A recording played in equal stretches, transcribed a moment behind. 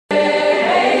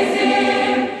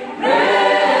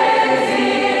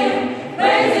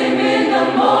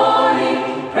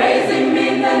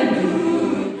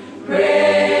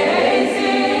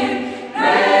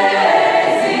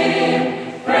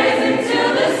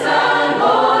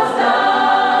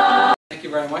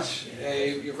very much.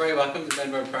 You're very welcome to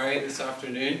Benburb Priory this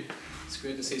afternoon. It's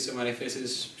great to see so many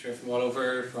faces, I'm sure, from all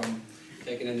over, from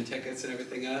taking in the tickets and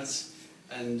everything else.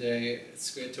 And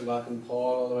it's great to welcome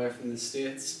Paul all the way from the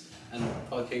States, and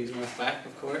Paul Kingsnorth back,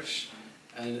 of course.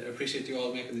 And I appreciate you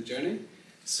all making the journey.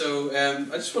 So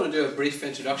I just want to do a brief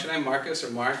introduction. I'm Marcus,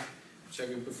 or Mark,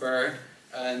 whichever you prefer.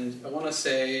 And I want to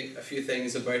say a few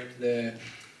things about the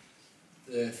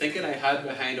thinking I had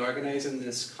behind organising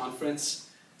this conference.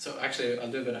 So actually,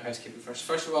 I'll do a bit of housekeeping first.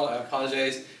 First of all, I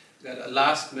apologise. We got a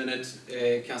last minute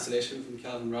cancellation from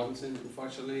Calvin Robinson,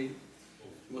 unfortunately.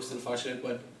 Most unfortunate,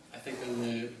 but I think on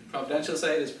the providential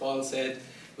side, as Paul said,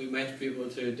 we might be able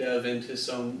to delve into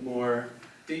some more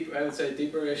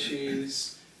deeper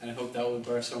issues, and I hope that will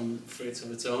bear some fruits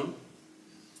of its own.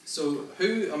 So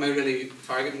who am I really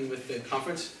targeting with the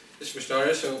conference? Just for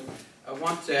starters, so I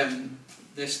want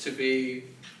this to be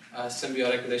a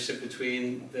symbiotic relationship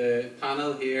between the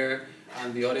panel here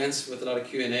and the audience, with a lot of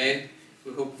Q&A.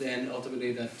 We hope then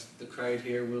ultimately that the crowd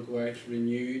here will go out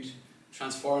renewed,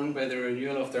 transformed by the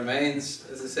renewal of their minds,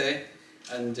 as I say.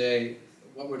 And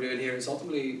what we're doing here is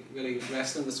ultimately really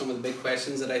wrestling with some of the big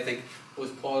questions that I think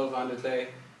both Paul Vander Klay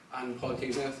and Paul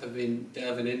Kingsnorth have been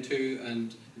delving into,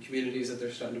 and the communities that they're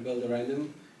starting to build around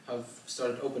them have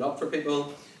started to open up for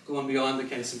people, going beyond the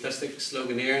kind of simplistic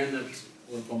sloganeering that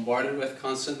we're bombarded with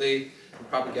constantly, the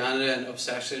propaganda and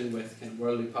obsession with kind of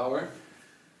worldly power.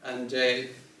 And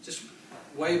just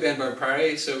why Benburb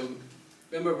Priory? So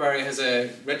Benburb Priory has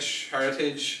a rich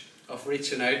heritage of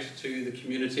reaching out to the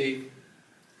community,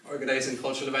 organising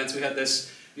cultural events. We had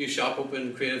this new shop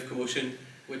open, Creative Commotion,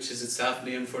 which is itself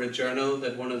named for a journal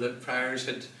that one of the priors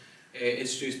had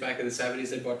introduced back in the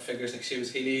 70s. They brought figures like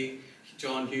Seamus Heaney,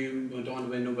 John Hume, went on to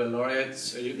win Nobel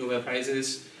laureates, or Nobel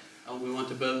prizes, and we want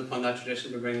to build upon that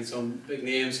tradition by bringing some big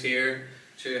names here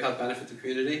to help benefit the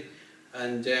community.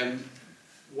 And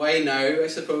why now, I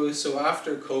suppose? So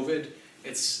after COVID,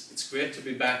 it's great to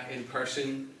be back in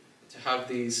person, to have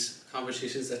these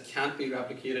conversations that can't be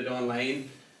replicated online.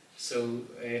 So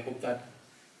I hope that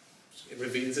it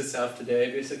reveals itself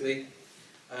today, basically.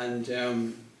 And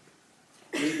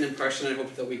meeting in person, I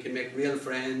hope that we can make real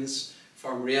friends,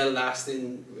 form real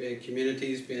lasting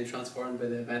communities being transformed by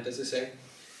the event, as I say.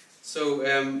 So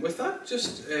with that,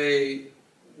 just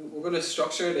we're going to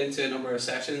structure it into a number of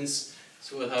sessions.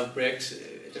 So we'll have breaks,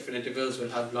 different intervals, we'll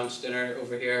have lunch, dinner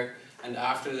over here, and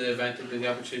after the event there'll be the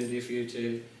opportunity for you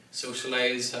to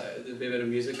socialise. There'll be a bit of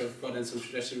music. I've brought in some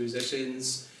traditional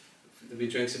musicians. There'll be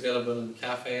drinks available in the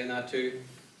cafe and that too.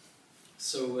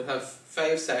 So we'll have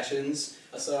 5 sessions.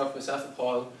 I'll start off with myself and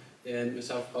Paul, then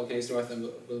myself, Paul Kingsnorth, and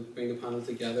we'll bring the panel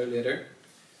together later.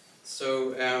 So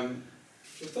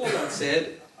with all that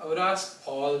said, I would ask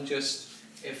Paul just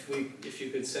if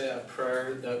you could say a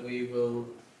prayer that we will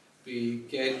be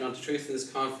guided onto truth in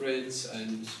this conference,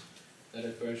 and that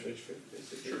it bears rich fruit,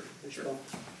 basically. Sure.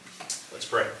 Let's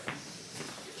pray.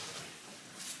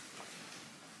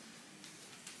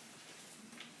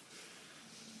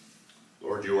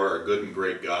 Lord, you are a good and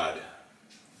great God,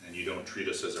 and you don't treat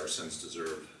us as our sins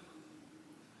deserve.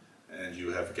 And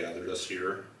you have gathered us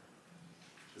here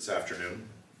this afternoon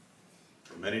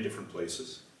from many different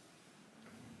places,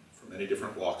 from many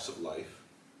different walks of life,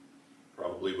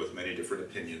 probably with many different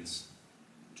opinions,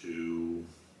 to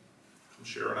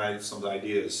share some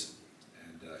ideas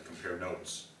and compare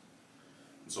notes.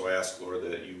 And so I ask, Lord,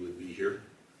 that you would be here,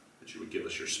 that you would give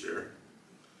us your Spirit,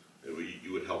 that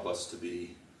you would help us to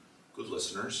be good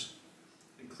listeners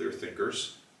and clear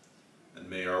thinkers, and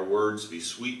may our words be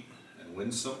sweet and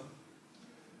winsome,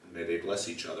 and may they bless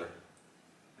each other,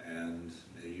 and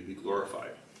may you be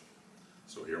glorified.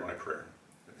 So hear my prayer.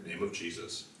 In the name of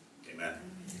Jesus, amen.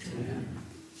 Amen.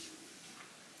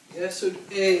 Yeah, so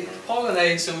Paul and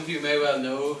I, some of you may well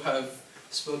know, have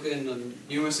spoken on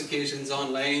numerous occasions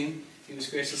online. He was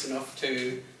gracious enough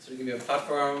to sort of give me a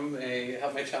platform,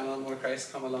 help my channel More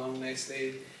Christ come along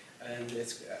nicely, and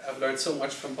I've learned so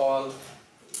much from Paul.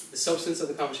 The substance of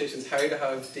the conversations, how to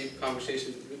have deep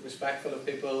conversations, respectful of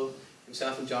people.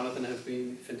 Himself and Jonathan have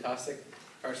been fantastic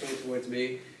personally towards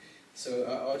me. So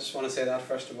I just want to say that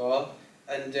first of all.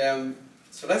 And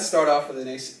so let's start off with the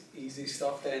nice easy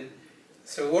stuff then.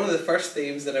 So one of the first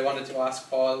themes that I wanted to ask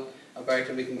Paul about,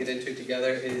 and we can get into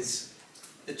together, is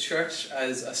the church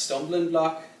as a stumbling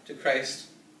block to Christ,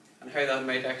 and how that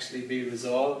might actually be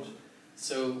resolved.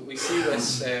 So we see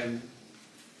this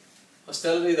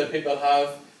hostility that people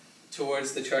have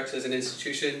towards the church as an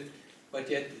institution, but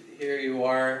yet here you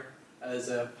are as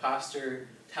a pastor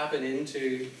tapping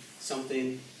into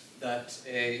something that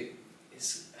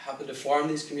is happened to form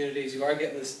these communities. You are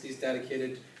getting these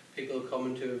dedicated people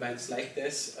coming to events like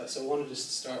this. So I wanted to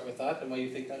just start with that and why you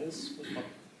think that is.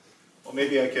 Well,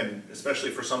 maybe I can,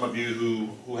 especially for some of you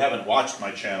who haven't watched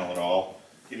my channel at all,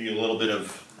 give you a little bit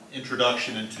of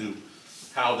introduction into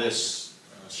how this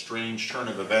strange turn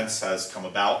of events has come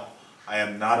about. I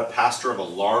am not a pastor of a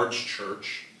large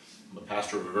church. I'm a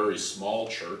pastor of a very small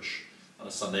church. On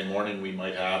a Sunday morning, we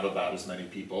might have about as many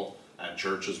people at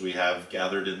church as we have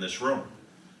gathered in this room.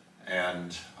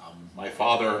 And my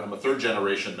father, I'm a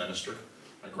third-generation minister.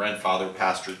 My grandfather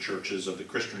pastored churches of the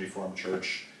Christian Reformed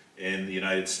Church in the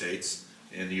United States,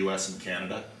 in the U.S. and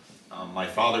Canada. My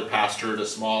father pastored a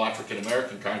small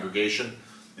African-American congregation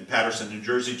in Paterson, New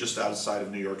Jersey, just outside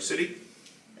of New York City.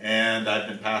 And I've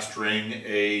been pastoring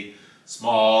a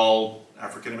small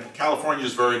African-American. California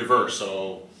is very diverse,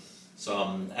 so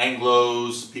some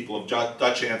Anglos, people of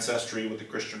Dutch ancestry with the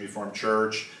Christian Reformed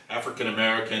Church,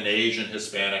 African-American, Asian,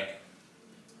 Hispanic.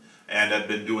 And I've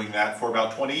been doing that for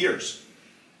about 20 years.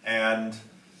 And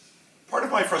part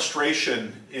of my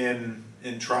frustration in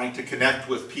trying to connect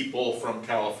with people from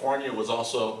California was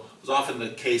often the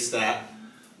case that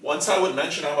once I would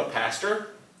mention I'm a pastor,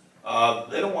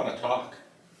 they don't want to talk.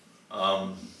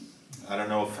 I don't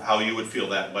know how you would feel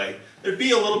that way. There'd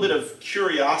be a little bit of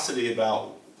curiosity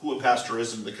about who a pastor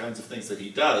is and the kinds of things that he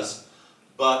does,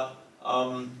 but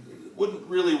wouldn't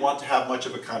really want to have much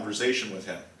of a conversation with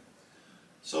him.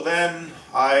 So then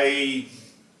I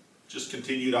just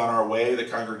continued on our way, the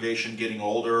congregation getting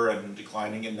older and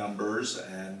declining in numbers,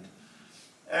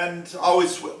 and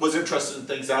always was interested in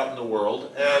things out in the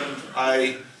world. And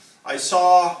I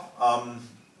saw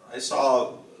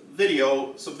some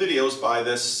videos by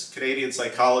this Canadian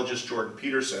psychologist, Jordan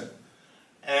Peterson,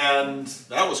 and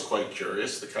that was quite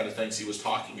curious, the kind of things he was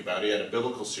talking about. He had a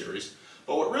biblical series.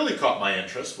 But what really caught my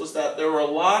interest was that there were a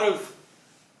lot of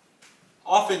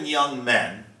often young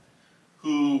men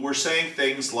who were saying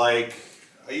things like,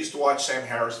 I used to watch Sam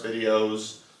Harris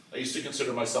videos, I used to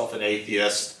consider myself an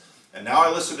atheist, and now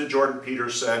I listen to Jordan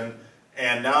Peterson,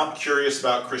 and now I'm curious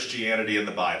about Christianity and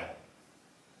the Bible.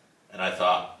 And I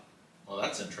thought, well,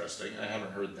 that's interesting, I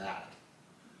haven't heard that.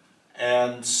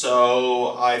 And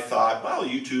so I thought, well,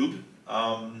 YouTube,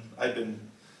 I've been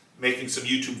making some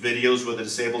YouTube videos with a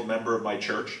disabled member of my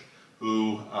church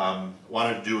who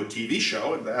wanted to do a TV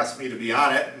show and asked me to be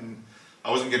on it, and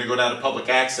I wasn't going to go down to public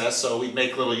access, so we'd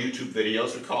make little YouTube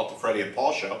videos. We call it the Freddie and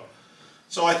Paul Show.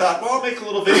 So I thought, well, I'll make a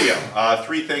little video.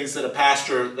 Three things that a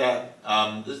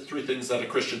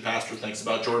Christian pastor thinks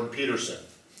about Jordan Peterson.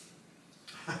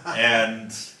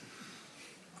 And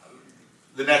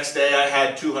the next day I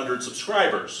had 200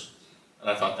 subscribers. And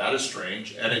I thought, that is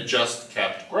strange. And it just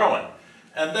kept growing.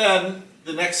 And then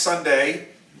the next Sunday,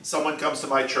 someone comes to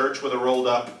my church with a rolled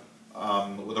up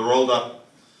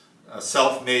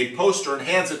self-made poster and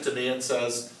hands it to me and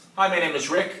says, "Hi, my name is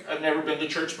Rick. I've never been to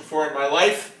church before in my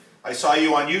life. I saw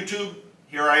you on YouTube.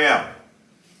 Here I am."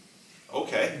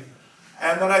 Okay.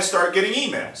 And then I start getting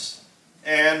emails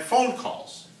and phone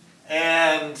calls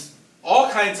and all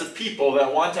kinds of people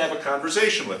that want to have a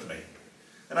conversation with me.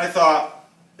 And I thought,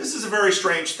 this is a very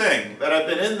strange thing, that I've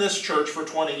been in this church for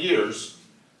 20 years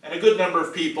and a good number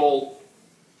of people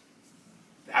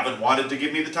haven't wanted to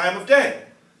give me the time of day.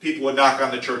 People would knock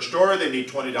on the church door, they need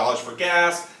 $20 for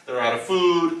gas, they're out of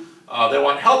food, they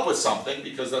want help with something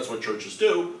because that's what churches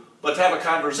do, but to have a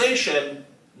conversation,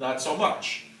 not so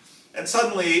much. And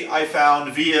suddenly I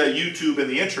found via YouTube and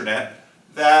the internet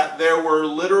that there were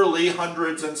literally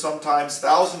hundreds and sometimes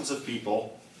thousands of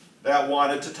people that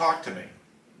wanted to talk to me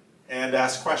and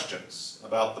ask questions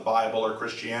about the Bible or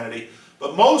Christianity.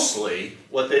 But mostly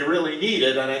what they really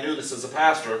needed, and I knew this as a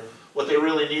pastor, what they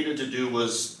really needed to do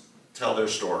was tell their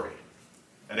story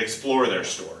and explore their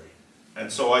story. And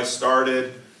so I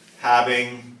started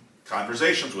having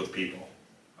conversations with people.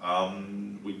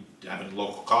 We have in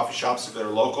local coffee shops if they're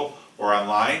local or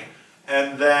online.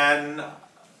 And then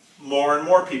more and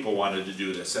more people wanted to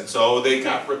do this. And so they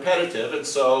got repetitive. And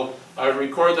so I would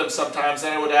record them sometimes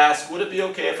and I would ask, would it be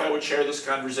okay if I would share this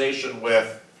conversation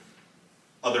with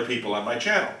other people on my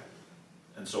channel?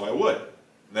 And so I would.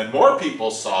 And then more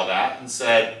people saw that and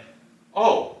said,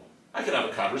 oh, I can have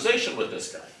a conversation with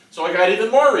this guy. So I got even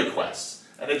more requests.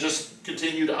 And it just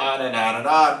continued on and on and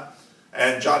on.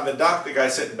 And John Vervaeke, the guy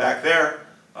sitting back there,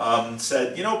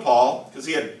 said, you know, Paul, because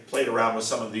he had played around with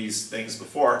some of these things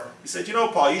before, he said, you know,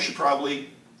 Paul, you should probably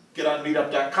get on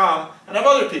meetup.com and have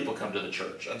other people come to the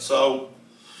church. And so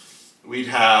we'd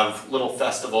have little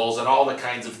festivals and all the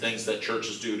kinds of things that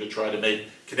churches do to try to make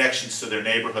connections to their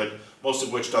neighborhood, most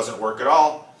of which doesn't work at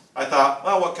all. I thought,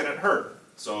 well, what can it hurt?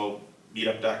 So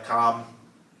meetup.com,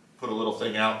 put a little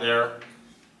thing out there,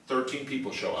 13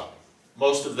 people show up.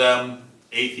 Most of them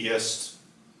atheists,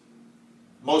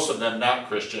 most of them not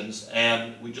Christians,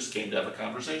 and we just came to have a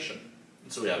conversation.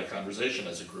 And so we had a conversation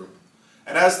as a group.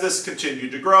 And as this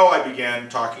continued to grow, I began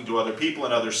talking to other people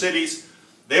in other cities.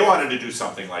 They wanted to do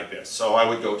something like this. So I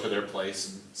would go to their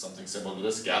place and something similar to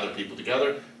this, gather people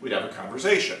together, we'd have a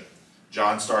conversation.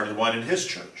 John started one in his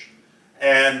church.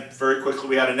 And very quickly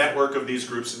we had a network of these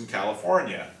groups in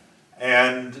California.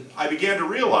 And I began to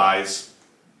realize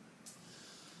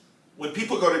when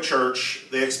people go to church,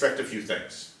 they expect a few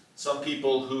things. Some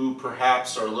people who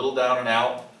perhaps are a little down and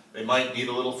out, they might need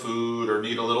a little food or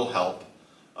need a little help.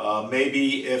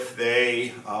 Maybe if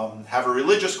they have a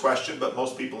religious question, but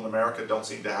most people in America don't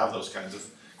seem to have those kinds of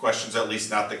questions, at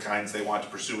least not the kinds they want to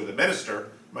pursue with a minister.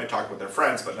 They might talk with their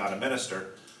friends, but not a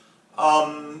minister.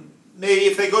 Maybe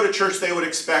if they go to church, they would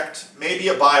expect maybe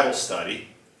a Bible study,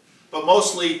 but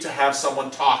mostly to have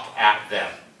someone talk at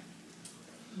them.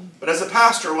 But as a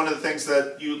pastor, one of the things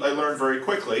that I learned very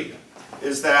quickly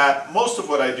is that most of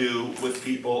what I do with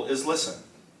people is listen.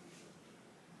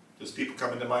 There's people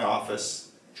come into my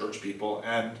office, church people,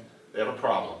 and they have a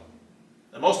problem.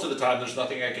 And most of the time there's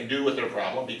nothing I can do with their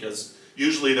problem because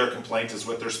usually their complaint is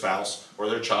with their spouse or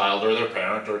their child or their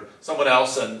parent or someone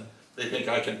else, and they think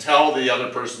I can tell the other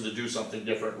person to do something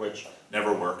different, which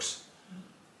never works.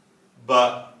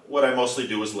 But what I mostly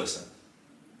do is listen.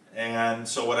 And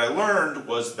so what I learned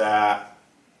was that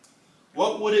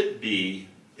what would it be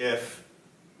if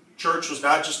church was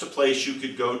not just a place you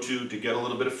could go to get a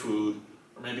little bit of food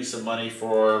or maybe some money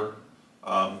for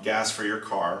gas for your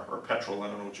car, or petrol, I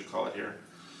don't know what you call it here.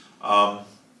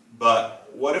 But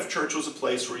what if church was a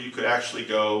place where you could actually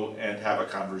go and have a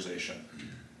conversation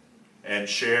and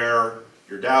share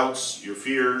your doubts, your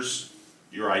fears,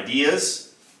 your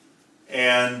ideas,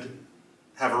 and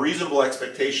have a reasonable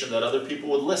expectation that other people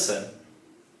would listen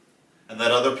and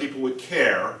that other people would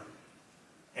care,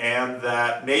 and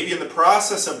that maybe in the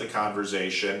process of the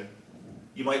conversation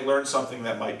you might learn something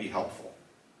that might be helpful.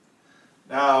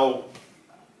 Now,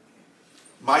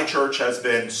 my church has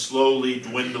been slowly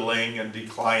dwindling and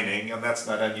declining, and that's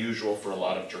not unusual for a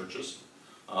lot of churches.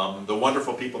 The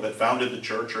wonderful people that founded the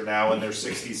church are now in their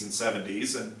 60s and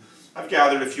 70s, and I've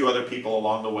gathered a few other people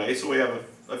along the way, so we have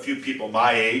a few people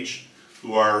my age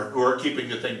who are keeping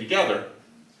the thing together.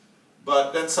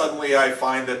 But then suddenly I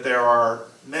find that there are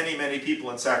many, many people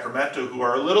in Sacramento who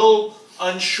are a little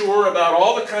unsure about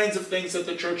all the kinds of things that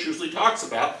the church usually talks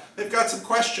about. They've got some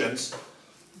questions,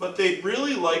 but they'd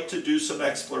really like to do some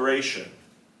exploration.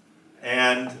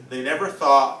 And they never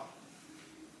thought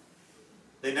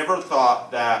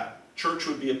that church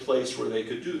would be a place where they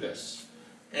could do this.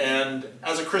 And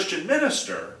as a Christian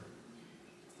minister,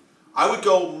 I would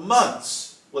go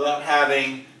months without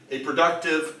having a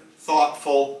productive,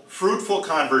 thoughtful, fruitful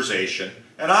conversation,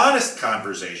 an honest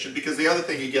conversation, because the other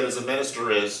thing you get as a minister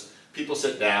is people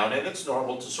sit down and it's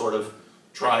normal to sort of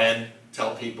try and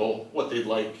tell people what they'd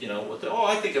like, oh,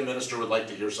 I think a minister would like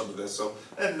to hear some of this,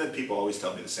 and then people always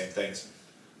tell me the same things.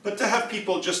 But to have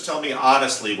people just tell me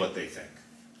honestly what they think,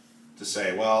 to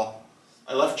say, well,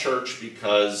 I left church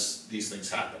because these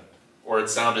things happened, or it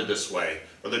sounded this way,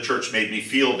 or the church made me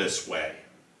feel this way.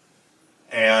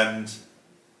 And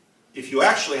if you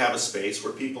actually have a space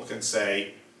where people can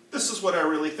say, this is what I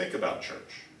really think about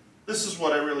church, this is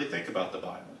what I really think about the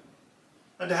Bible,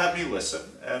 and to have me listen,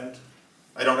 and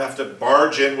I don't have to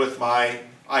barge in with my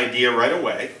idea right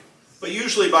away, but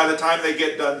usually by the time they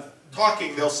get done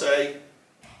talking, they'll say,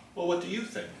 well, what do you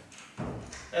think?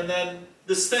 And then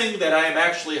this thing that I am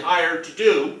actually hired to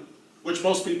do, which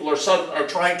most people are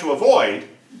trying to avoid,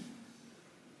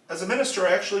 as a minister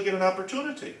I actually get an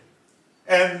opportunity.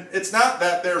 And it's not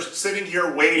that they're sitting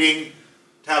here waiting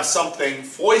to have something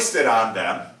foisted on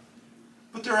them,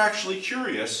 but they're actually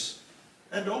curious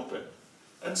and open.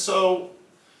 And so,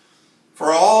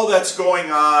 for all that's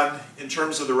going on in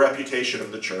terms of the reputation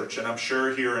of the church, and I'm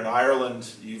sure here in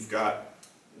Ireland you've got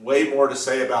way more to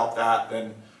say about that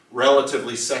than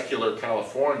relatively secular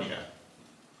California,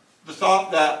 the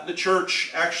thought that the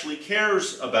church actually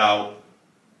cares about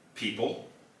people,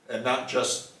 and not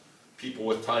just people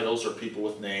with titles or people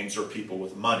with names or people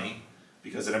with money,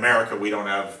 because in America we don't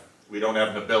have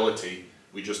nobility,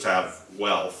 we just have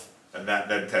wealth, and that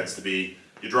then tends to be,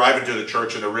 you drive into the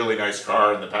church in a really nice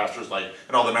car and the pastor's like,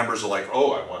 and all the members are like,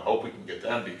 oh, I hope we can get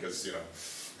them because,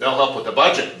 they'll help with the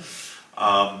budget.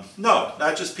 No,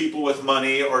 not just people with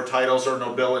money or titles or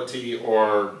nobility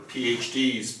or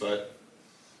PhDs, but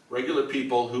regular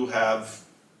people who have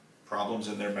problems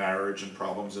in their marriage and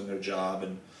problems in their job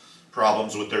and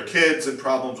problems with their kids and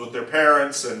problems with their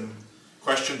parents and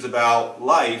questions about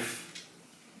life,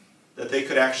 that they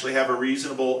could actually have a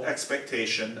reasonable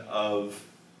expectation of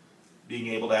being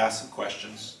able to ask some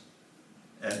questions.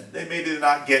 And they maybe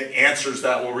not get answers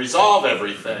that will resolve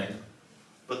everything,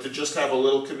 but to just have a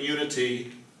little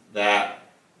community that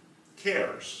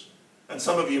cares. And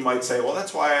some of you might say, well,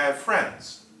 that's why I have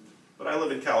friends. But I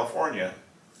live in California,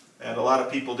 and a lot of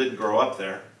people didn't grow up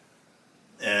there.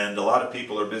 And a lot of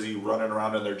people are busy running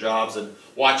around in their jobs and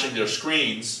watching their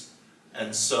screens.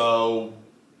 And so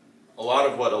a lot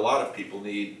of what a lot of people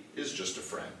need is just a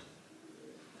friend.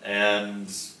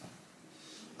 And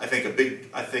I think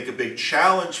a big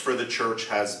challenge for the church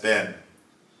has been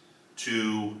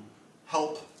to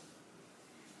help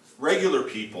regular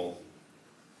people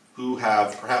who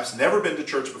have perhaps never been to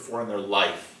church before in their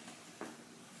life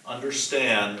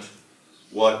understand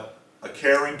what a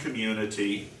caring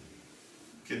community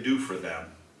can do for them.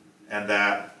 And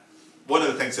that one of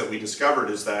the things that we discovered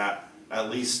is that,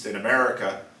 at least in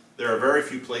America, there are very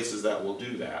few places that will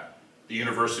do that. The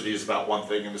university is about one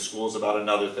thing, and the school is about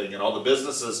another thing, and all the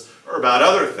businesses are about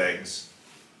other things.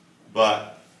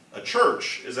 But a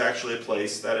church is actually a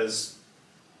place that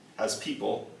has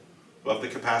people who have the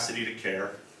capacity to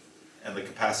care, and the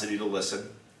capacity to listen,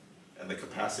 and the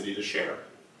capacity to share.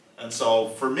 And so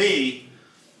for me,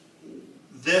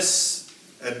 this,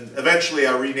 and eventually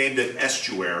I renamed it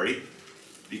Estuary,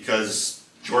 because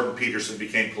Jordan Peterson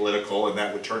became political, and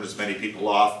that would turn as many people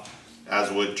off as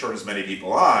would turn as many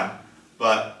people on.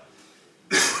 But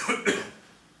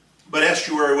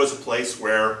Estuary was a place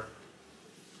where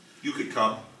you could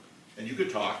come, and you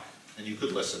could talk, and you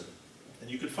could listen, and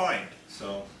you could find.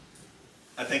 So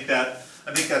I think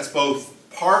that's both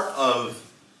part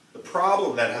of the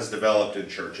problem that has developed in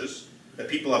churches, that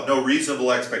people have no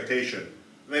reasonable expectation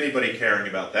of anybody caring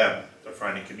about them. They're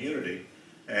finding community,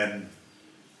 and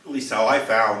at least how I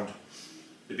found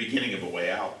the beginning of a way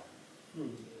out.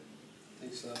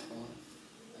 Thanks for that, Paul.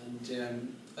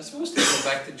 And I suppose to go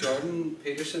back to Jordan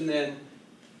Peterson then,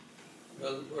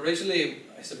 well, originally,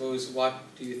 I suppose, what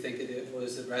do you think it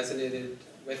was that resonated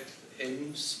with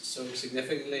him so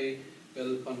significantly,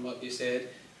 build upon what you said?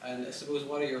 And I suppose,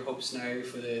 what are your hopes now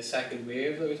for the second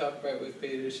wave that we talked about with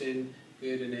Peterson,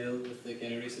 good and ill, with the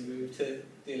kind of recent move to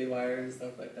Daily Wire and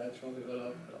stuff like that, showing people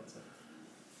up, but also?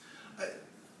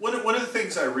 One of the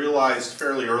things I realized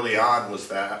fairly early on was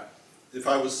that if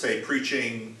I was, say,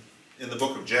 preaching in the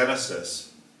book of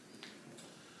Genesis,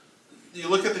 you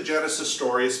look at the Genesis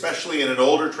story, especially in an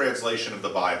older translation of the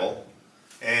Bible,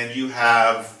 and you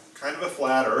have kind of a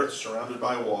flat earth surrounded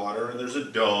by water, and there's a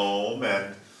dome,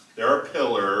 and there are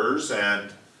pillars,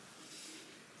 and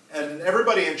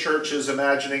everybody in church is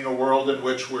imagining a world in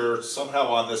which we're somehow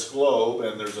on this globe,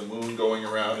 and there's a moon going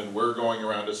around, and we're going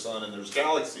around a sun, and there's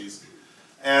galaxies.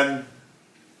 And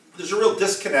there's a real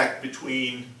disconnect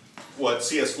between what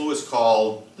C.S. Lewis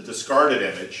called the discarded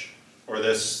image, or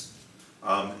this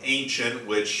ancient,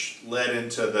 which led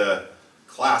into the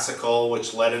classical,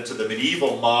 which led into the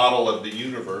medieval model of the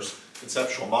universe,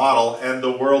 conceptual model, and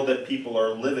the world that people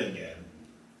are living in.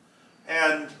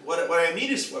 And what I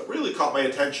mean is, what really caught my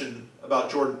attention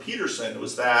about Jordan Peterson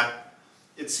was that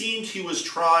it seemed he was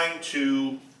trying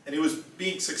to, and he was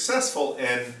being successful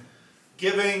in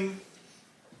giving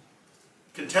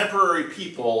contemporary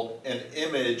people an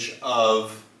image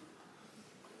of,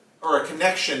 or a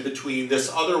connection between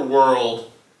this other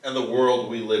world and the world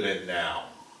we live in now.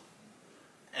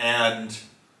 And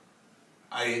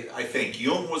I think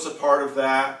Jung was a part of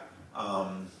that.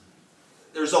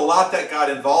 There's a lot that got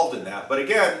involved in that. But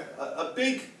again, a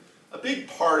big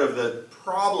part of the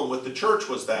problem with the church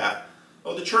was that,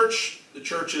 oh, the church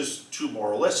is too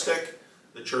moralistic,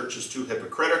 the church is too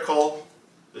hypocritical,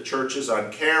 the church is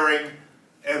uncaring,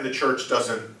 and the church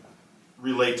doesn't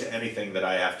relate to anything that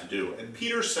I have to do. And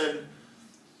Peterson,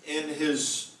 in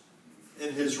his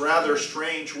rather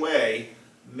strange way,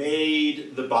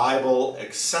 made the Bible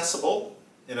accessible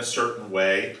in a certain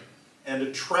way, and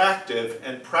attractive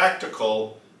and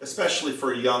practical, especially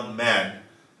for young men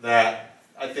that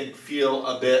I think feel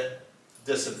a bit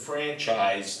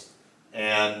disenfranchised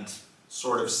and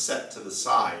sort of set to the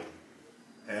side,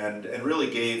 and really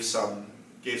gave some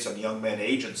young men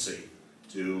agency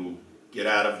to get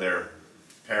out of their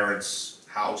parents'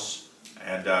 house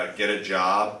and get a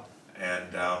job and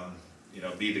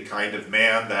be the kind of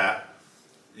man that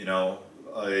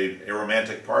a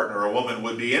romantic partner, a woman,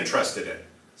 would be interested in.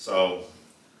 So,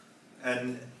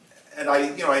 and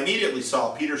I immediately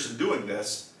saw Peterson doing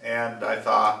this, and I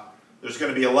thought, there's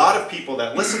going to be a lot of people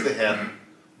that listen to him,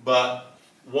 but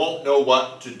won't know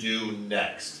what to do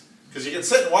next. Because you can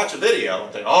sit and watch a video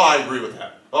and think, oh, I agree with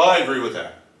that. Oh, I agree with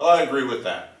that. Oh, I agree with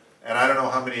that. And I don't know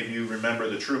how many of you remember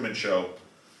The Truman Show.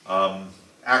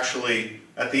 Actually,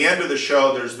 at the end of the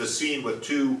show, there's this scene with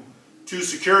two two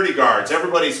security guards.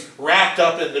 Everybody's wrapped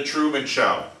up in the Truman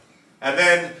Show. And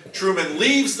then Truman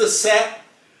leaves the set,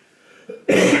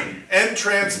 end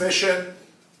transmission.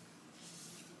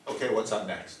 Okay, what's on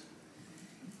next?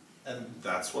 And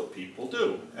that's what people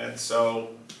do. And so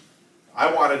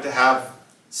I wanted to have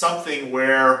something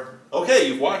where, okay,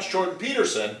 you've watched Jordan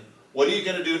Peterson, what are you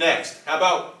going to do next? How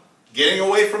about getting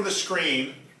away from the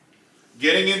screen,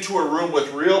 getting into a room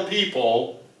with real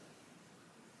people,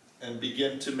 and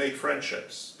begin to make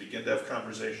friendships, begin to have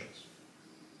conversations.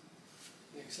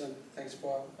 Excellent. Thanks,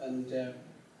 Paul. And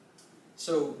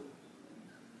so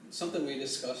something we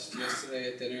discussed yesterday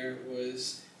at dinner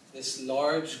was this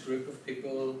large group of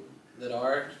people that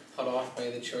are put off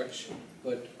by the church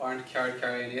but aren't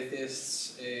card-carrying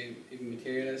atheists, even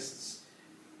materialists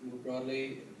more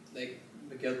broadly. Like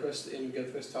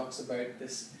McGilchrist talks about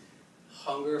this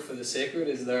hunger for the sacred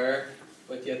is there,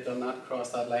 but yet they'll not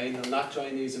cross that line. They'll not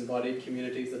join these embodied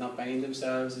communities. They'll not bind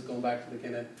themselves. Going back to the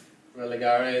kind of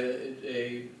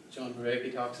religare John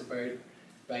Vervaeke talks about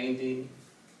binding.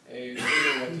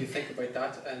 What do you think about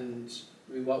that, and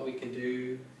what we can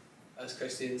do as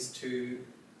Christians to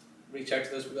reach out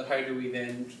to those people? How do we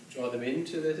then draw them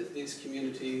into these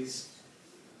communities?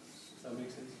 Does that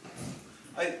make sense?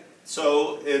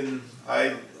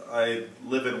 I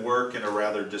live and work in a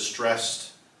rather distressed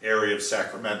area of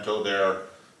Sacramento. There,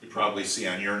 you probably see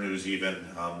on your news even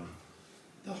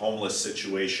the homeless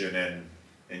situation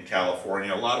in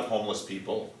California. A lot of homeless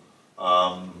people,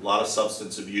 a lot of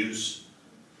substance abuse.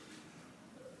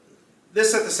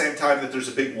 This at the same time that there's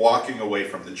a big walking away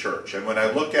from the church. And when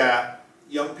I look at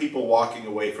young people walking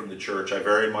away from the church, I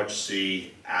very much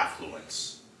see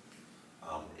affluence.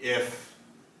 If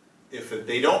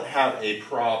they don't have a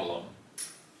problem,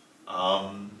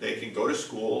 they can go to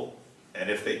school, and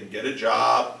if they can get a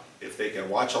job, if they can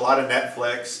watch a lot of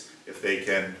Netflix, if they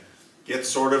can get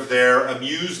sort of their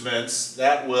amusements,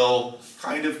 that will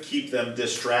kind of keep them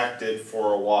distracted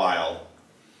for a while.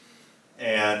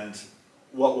 And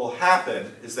what will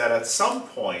happen is that at some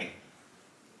point,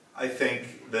 I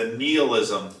think the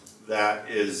nihilism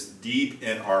that is deep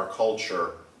in our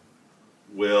culture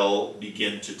will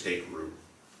begin to take root.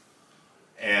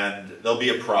 And there'll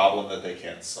be a problem that they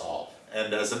can't solve.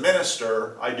 And as a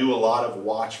minister, I do a lot of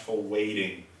watchful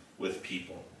waiting with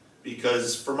people.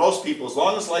 Because for most people, as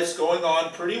long as life's going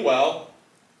on pretty well,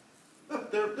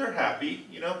 they're happy,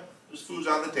 you know. There's food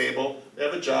on the table, they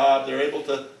have a job, they're able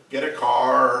to get a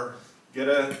car, get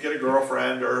a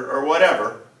girlfriend or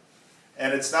whatever.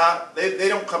 And it's not, they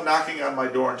don't come knocking on my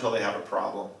door until they have a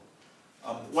problem.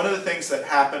 One of the things that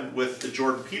happened with the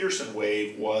Jordan Peterson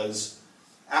wave was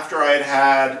after I had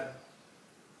had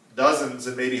dozens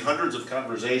and maybe hundreds of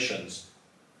conversations,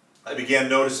 I began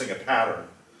noticing a pattern,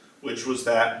 which was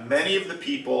that many of the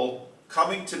people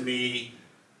coming to me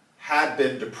had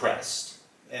been depressed.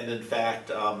 And in fact,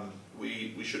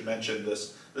 we should mention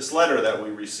this letter that we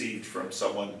received from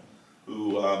someone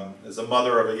who is a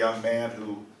mother of a young man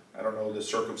who, I don't know the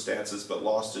circumstances, but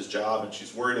lost his job, and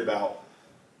she's worried about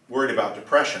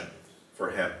depression for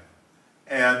him.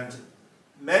 And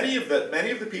many of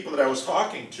the people that I was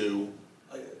talking to,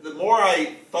 the more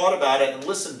I thought about it and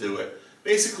listened to it,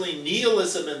 basically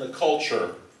nihilism in the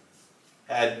culture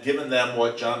had given them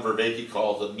what John Vervaeke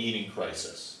called a meaning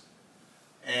crisis.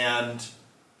 And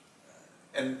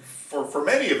for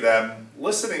many of them,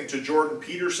 listening to Jordan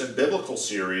Peterson biblical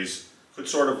series could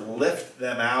sort of lift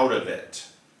them out of it.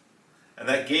 And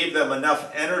that gave them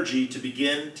enough energy to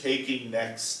begin taking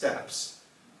next steps.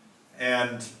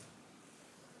 And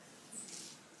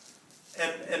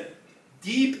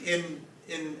deep in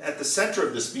at the center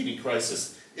of this meaning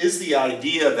crisis is the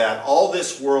idea that all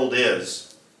this world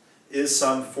is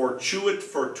some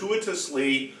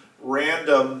fortuitously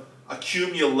random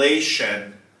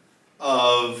accumulation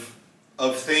of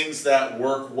things that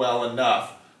work well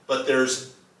enough, but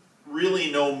there's really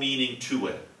no meaning to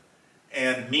it.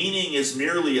 And meaning is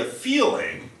merely a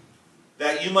feeling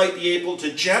that you might be able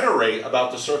to generate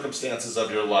about the circumstances of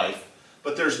your life,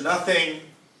 but there's nothing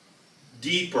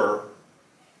deeper.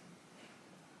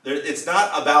 It's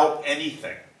not about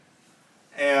anything.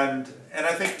 And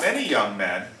I think many young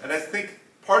men, and I think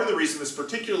part of the reason this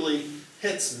particularly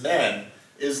hits men,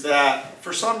 is that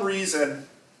for some reason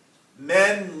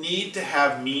men need to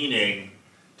have meaning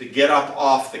to get up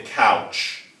off the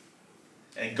couch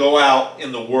and go out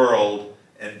in the world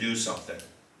and do something.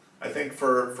 I think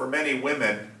for many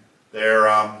women,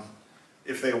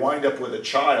 if they wind up with a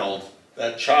child,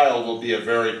 that child will be a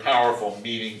very powerful,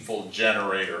 meaningful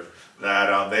generator.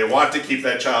 That they want to keep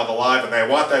that child alive and they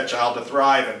want that child to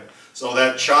thrive. And so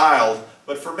that child,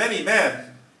 but for many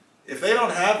men, if they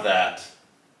don't have that,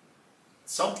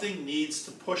 something needs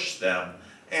to push them.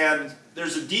 And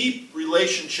there's a deep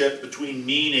relationship between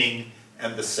meaning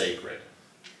and the sacred.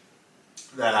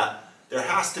 That there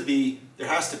has to be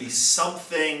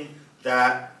something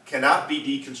that cannot be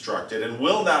deconstructed and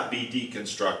will not be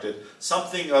deconstructed,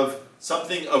 something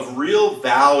of real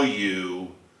value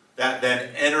that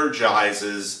then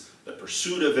energizes the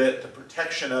pursuit of it, the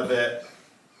protection of it,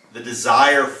 the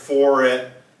desire for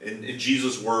it, in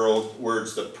Jesus'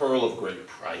 words, the pearl of great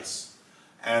price.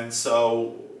 And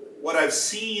so what I've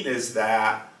seen is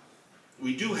that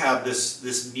we do have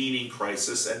this meaning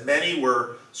crisis, and many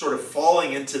were sort of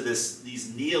falling into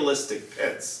these nihilistic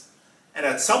pits. And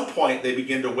at some point they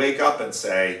begin to wake up and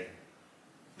say,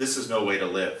 this is no way to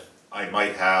live. I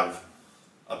might have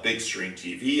a big screen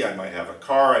TV, I might have a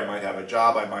car, I might have a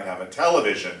job, I might have a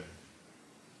television,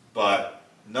 but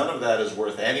none of that is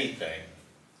worth anything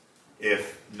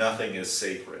if nothing is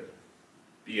sacred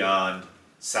beyond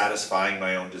satisfying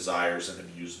my own desires and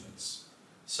amusements.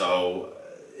 So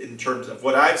in terms of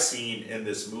what I've seen in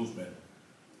this movement,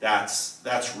 that's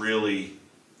really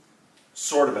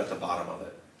sort of at the bottom of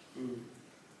it.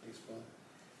 Thanks, Paul.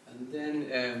 And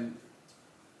then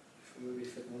maybe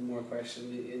fit one more question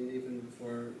in even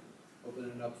before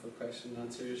opening it up for question and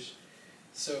answers.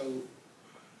 So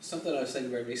something I was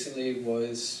thinking about recently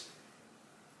was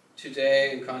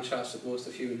today, in contrast with most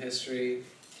of human history,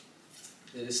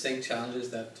 the distinct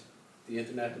challenges that the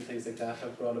internet and things like that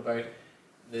have brought about,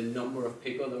 the number of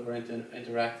people that we're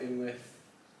interacting with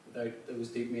without those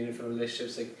deep meaningful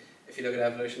relationships. Like if you look at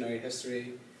evolutionary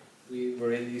history, we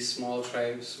were in these small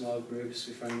tribes, small groups,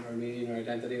 we found our meaning, our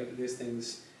identity, these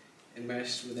things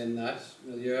enmeshed within that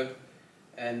milieu.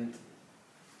 And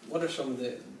what are some of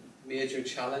the major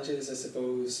challenges, I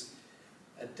suppose,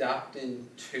 adapting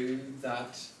to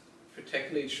that,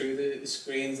 particularly through the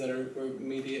screens that we're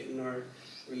mediating our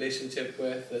relationship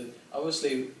with? And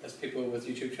obviously, as people with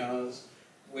YouTube channels,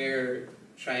 we're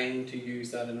trying to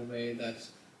use that in a way that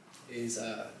is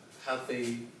a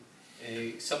healthy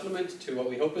supplement to what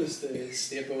we hope is the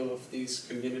staple of these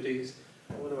communities.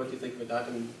 I wonder what you think about that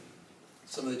and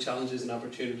some of the challenges and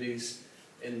opportunities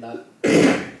in that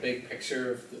big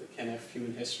picture of the kind of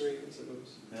human history, I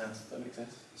suppose. Yeah. Does that make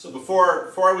sense? So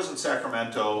before I was in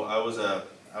Sacramento, I was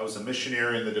a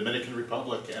missionary in the Dominican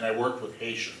Republic, and I worked with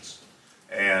Haitians.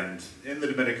 And in the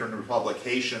Dominican Republic, the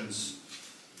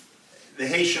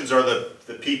Haitians are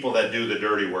the people that do the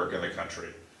dirty work in the country.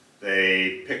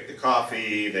 They pick the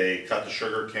coffee, they cut the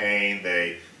sugar cane,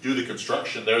 they do the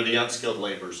construction. They're the unskilled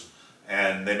laborers,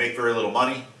 and they make very little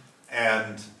money.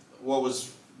 And what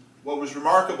was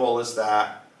remarkable is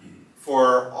that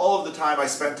for all of the time I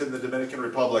spent in the Dominican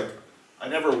Republic, I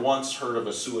never once heard of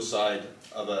a suicide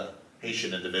of a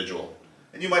Haitian individual.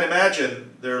 And you might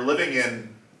imagine they're living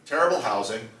in terrible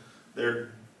housing.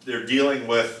 They're dealing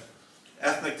with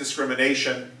ethnic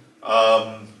discrimination.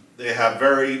 They have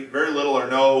very little or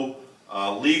no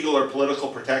legal or political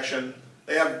protection.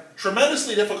 They have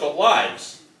tremendously difficult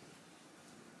lives,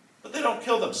 but they don't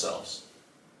kill themselves.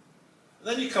 And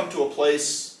then you come to a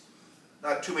place,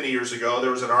 not too many years ago,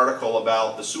 there was an article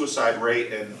about the suicide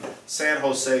rate in San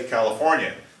Jose,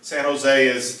 California. San Jose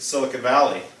is Silicon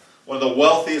Valley, one of the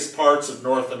wealthiest parts of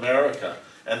North America.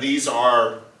 And these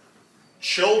are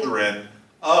children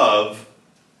of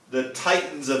the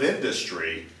titans of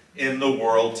industry in the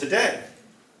world today.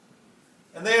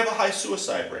 And they have a high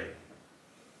suicide rate.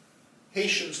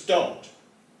 Haitians don't.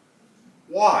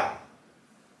 Why?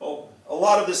 Well, a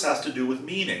lot of this has to do with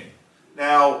meaning.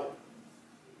 Now,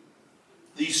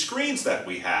 these screens that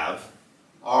we have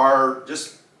are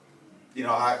just, you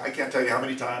know, I can't tell you how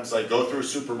many times I go through a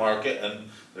supermarket and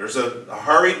there's a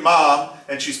hurried mom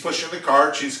and she's pushing the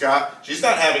cart. She's not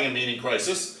having a meaning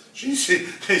crisis. She's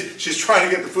trying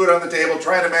to get the food on the table,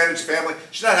 trying to manage the family.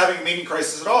 She's not having a meaning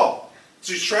crisis at all.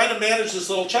 So she's trying to manage this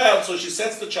little child, so she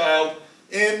sets the child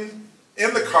in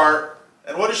the cart,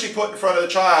 and what does she put in front of the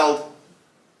child?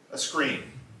 A screen.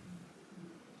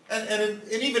 And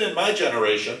even in my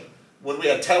generation, when we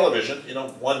had television, you know,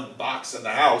 one box in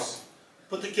the house,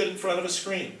 put the kid in front of a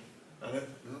screen.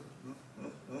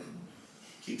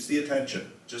 Keeps the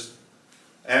attention.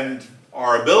 And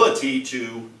our ability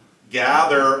to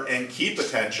gather and keep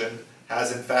attention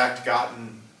has in fact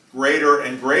gotten greater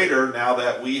and greater now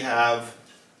that we have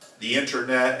the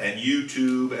internet and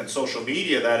YouTube and social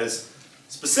media that is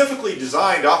specifically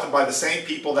designed often by the same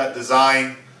people that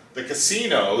design the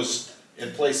casinos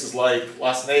in places like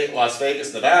Las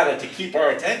Vegas, Nevada, to keep our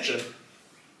attention.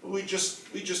 We just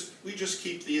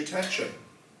keep the attention.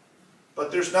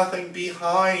 But there's nothing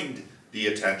behind the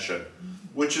attention,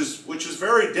 which is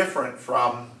very different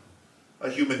from a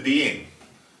human being.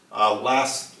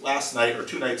 Last last night or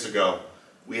 2 nights ago,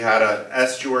 we had an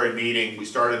estuary meeting. We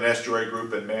started an estuary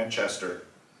group in Manchester.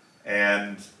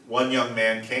 And one young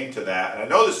man came to that. And I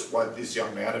know this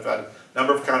young man. I've had a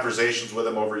number of conversations with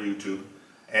him over YouTube.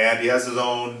 And he has his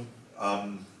own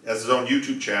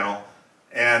YouTube channel.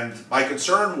 And my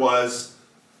concern was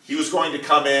he was going to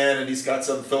come in and he's got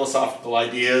some philosophical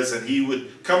ideas, and he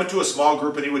would come into a small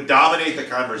group and he would dominate the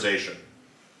conversation.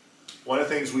 One of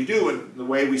the things we do, and the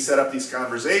way we set up these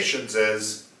conversations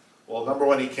is, well, number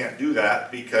one, he can't do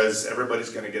that because everybody's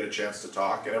going to get a chance to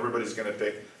talk and everybody's going to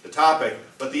pick the topic.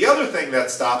 But the other thing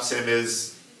that stops him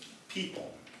is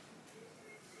people.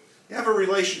 You have a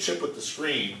relationship with the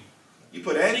screen. You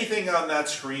put anything on that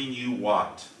screen you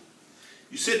want.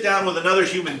 You sit down with another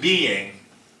human being,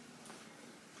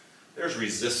 there's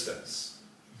resistance.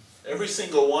 Every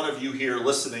single one of you here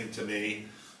listening to me,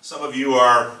 some of you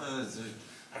are,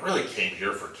 I really came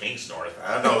here for Kingsnorth.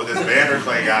 I don't know who this Vander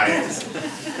Klay guy is.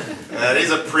 And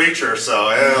he's a preacher, so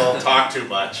he'll talk too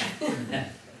much.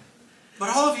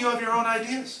 But all of you have your own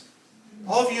ideas.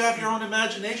 All of you have your own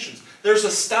imaginations. There's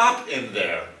a stop in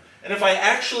there. And if I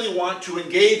actually want to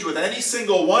engage with any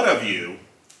single one of you,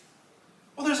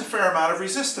 well, there's a fair amount of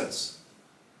resistance.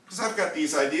 Because I've got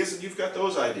these ideas and you've got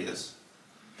those ideas.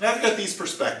 And I've got these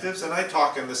perspectives and I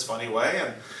talk in this funny way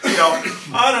and,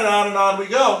 on and on and on we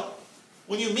go.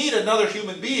 When you meet another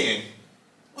human being,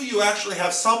 well, you actually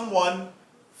have someone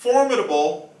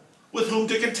formidable with whom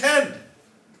to contend.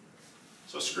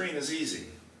 So a screen is easy.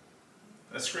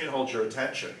 And a screen holds your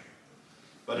attention.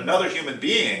 But another human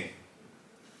being,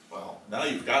 well, now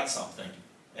you've got something.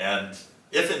 And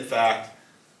if, in fact,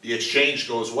 the exchange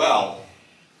goes well,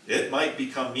 it might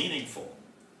become meaningful.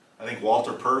 I think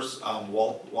Walker Percy,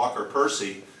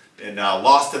 in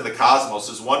Lost in the Cosmos,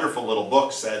 his wonderful little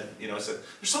book said, there's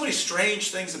so many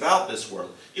strange things about this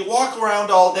world. You walk around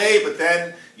all day, but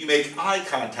then you make eye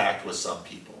contact with some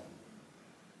people.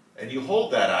 And you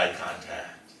hold that eye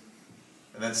contact.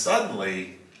 And then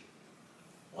suddenly,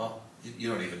 well, you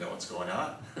don't even know what's going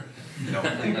on.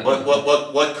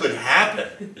 What could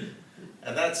happen?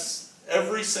 And that's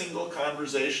every single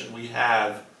conversation we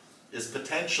have is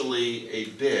potentially a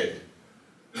bid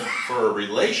for a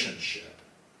relationship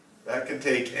that can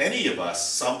take any of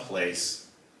us someplace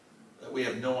that we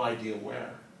have no idea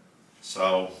where.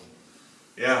 So,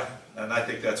 yeah, and I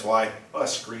think that's why a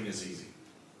screen is easy.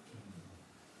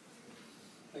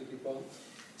 Thank you, Paul.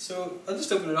 So I'll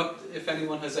just open it up. If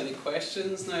anyone has any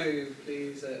questions now,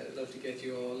 please, I'd love to get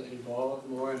you all involved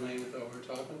more in line with what we're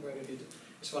talking about. If you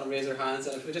just want to raise your hands,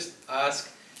 and if we just ask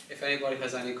if anybody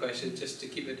has any questions, just to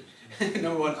keep it,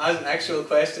 number one, as an actual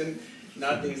question,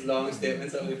 not these long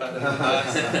statements that we've had in the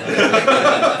past.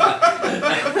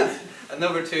 And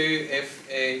number two, if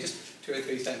just 2 or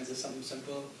 3 sentences, something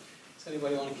simple. Does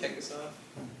anybody want to kick us off?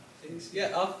 Please? Yeah,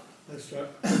 Al? I'll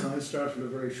start with a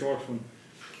very short one.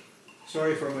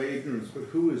 Sorry for my ignorance, but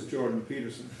who is Jordan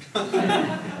Peterson?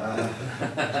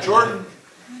 Jordan,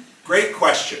 great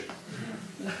question.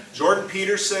 Jordan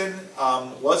Peterson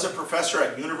was a professor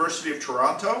at University of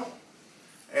Toronto,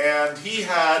 and he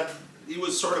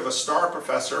was sort of a star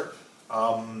professor.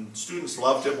 Students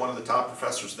loved him, one of the top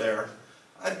professors there.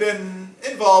 I'd been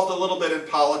involved a little bit in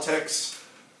politics,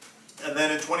 and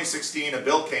then in 2016 a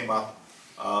bill came up,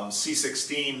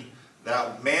 C-16,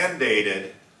 that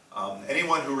mandated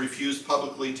anyone who refused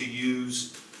publicly to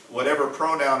use whatever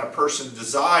pronoun a person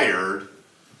desired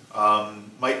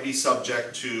might be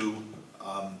subject to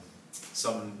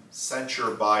some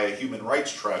censure by a human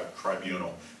rights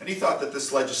tribunal. And he thought that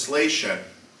this legislation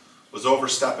was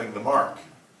overstepping the mark.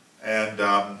 And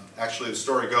actually the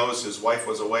story goes, his wife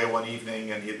was away one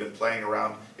evening and he had been playing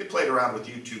around. He played around with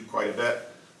YouTube quite a bit.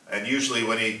 And usually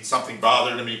when something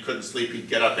bothered him, he couldn't sleep, he'd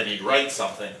get up and he'd write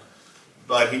something.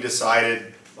 But he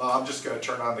decided, well, I'm just going to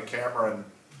turn on the camera and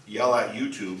yell at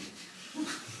YouTube.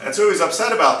 And so he was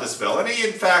upset about this bill. And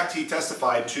in fact, he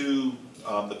testified to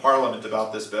the Parliament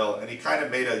about this bill, and he kind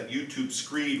of made a YouTube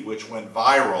screed which went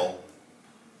viral.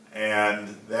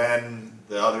 And then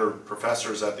the other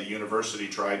professors at the university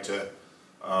tried to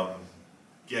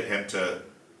get him to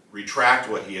retract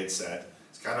what he had said.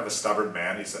 He's kind of a stubborn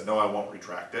man. He said, no, I won't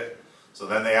retract it. So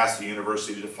then they asked the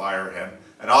university to fire him.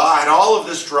 And I had all of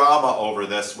this drama over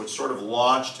this, which sort of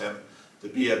launched him to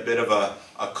be a bit of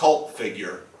a cult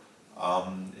figure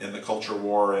in the culture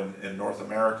war in North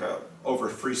America over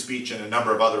free speech and a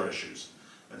number of other issues.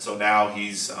 And so now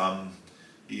he's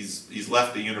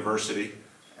left the university,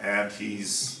 and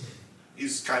he's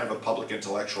kind of a public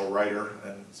intellectual writer,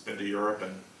 and he's been to Europe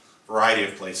and a variety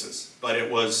of places. But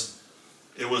it was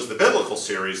the biblical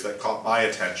series that caught my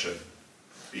attention,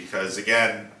 because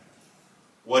again,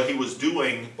 what he was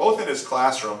doing, both in his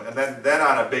classroom and then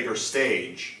on a bigger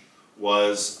stage,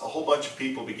 was a whole bunch of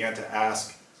people began to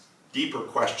ask deeper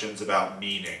questions about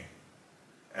meaning.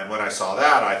 And when I saw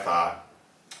that, I thought,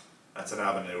 that's an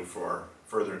avenue for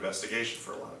further investigation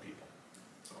for a lot of people.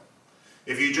 So,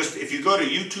 if you go to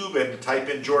YouTube and type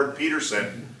in Jordan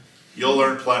Peterson, you'll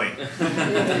learn plenty.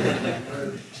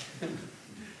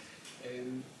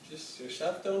 Just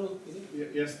yourself, Donald, is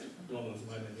it? Yes, Donald is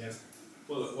my name, yes.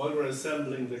 Well, while we're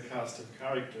assembling the cast of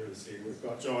characters here, we've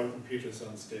got Jordan Peterson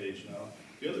on stage now.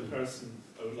 The other person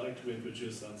I would like to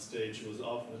introduce on stage, who has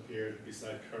often appeared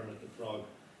beside Kermit the Frog,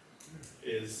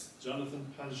 is Jonathan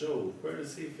Pageau. Where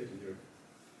does he fit in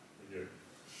your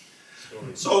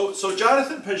story? So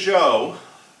Jonathan Pageau,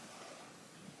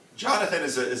 Jonathan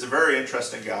is a very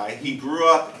interesting guy. He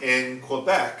grew up in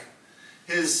Quebec.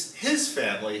 His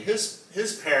family,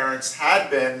 his parents had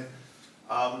been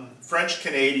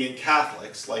French-Canadian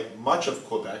Catholics, like much of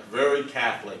Quebec, very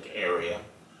Catholic area,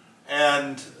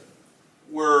 and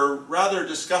were rather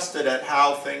disgusted at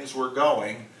how things were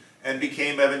going and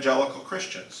became evangelical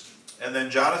Christians. And then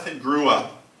Jonathan grew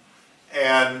up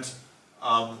and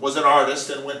was an artist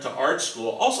and went to art school.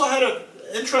 Also had an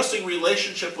interesting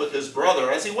relationship with his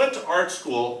brother. As he went to art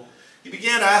school, he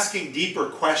began asking deeper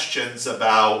questions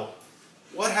about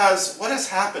what has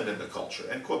happened in the culture.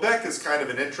 And Quebec is kind of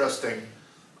an interesting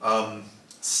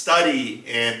study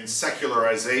in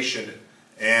secularization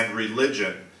and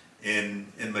religion in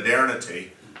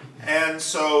modernity. And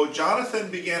so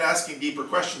Jonathan began asking deeper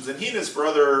questions, and he and his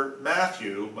brother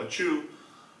Matthew, I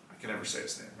can never say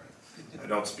his name right, I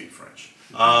don't speak French,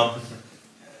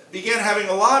 began having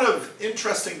a lot of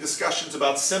interesting discussions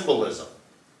about symbolism.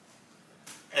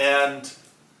 And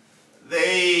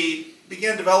they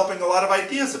began developing a lot of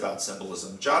ideas about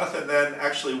symbolism. Jonathan then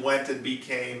actually went and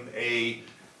became a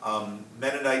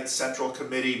Mennonite Central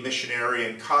Committee missionary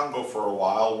in Congo for a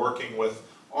while, working with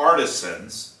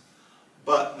artisans.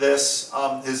 But this,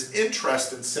 his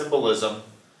interest in symbolism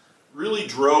really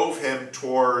drove him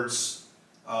towards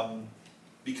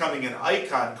becoming an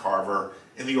icon carver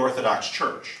in the Orthodox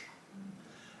Church.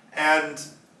 And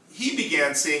he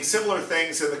began seeing similar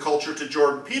things in the culture to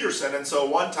Jordan Peterson, and so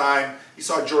one time he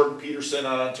saw Jordan Peterson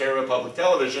on Ontario Public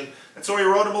Television, and so he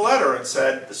wrote him a letter and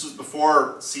said, this was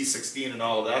before C16 and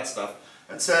all of that stuff,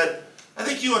 and said, I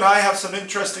think you and I have some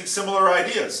interesting similar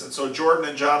ideas. And so Jordan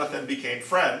and Jonathan became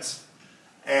friends,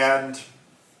 and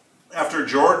after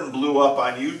Jordan blew up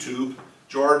on YouTube,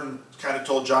 Jordan kind of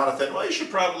told Jonathan, well, you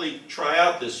should probably try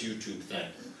out this YouTube thing.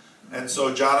 And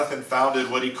so Jonathan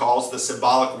founded what he calls the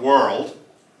Symbolic World,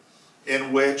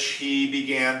 in which he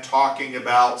began talking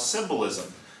about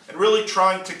symbolism and really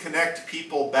trying to connect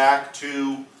people back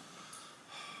to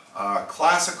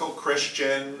classical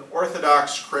Christian,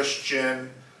 Orthodox Christian,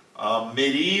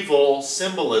 medieval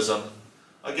symbolism.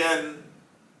 Again,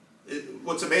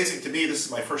 what's amazing to me, this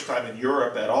is my first time in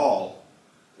Europe at all,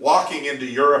 walking into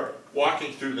Europe,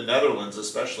 walking through the Netherlands,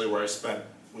 especially where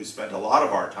we spent a lot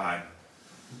of our time,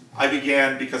 I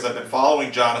began, because I've been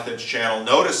following Jonathan's channel,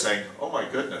 noticing, oh my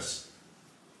goodness,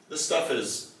 this stuff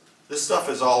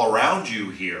is all around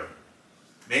you here.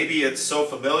 Maybe it's so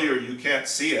familiar you can't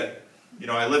see it. You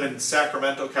know, I live in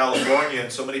Sacramento, California, and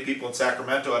so many people in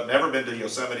Sacramento have never been to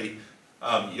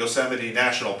Yosemite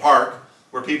National Park,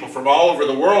 where people from all over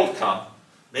the world come.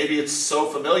 Maybe it's so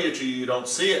familiar to you you don't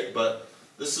see it, but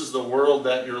this is the world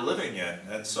that you're living in.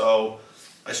 And so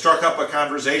I struck up a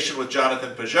conversation with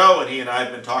Jonathan Pageau, and he and I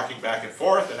have been talking back and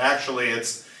forth, and actually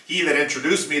he that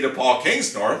introduced me to Paul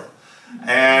Kingsnorth,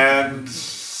 and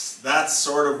that's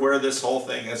sort of where this whole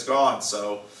thing has gone.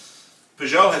 So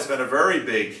Pageau has been a very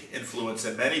big influence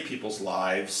in many people's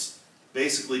lives,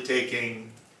 basically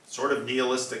taking sort of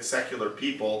nihilistic secular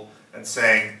people and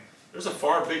saying, there's a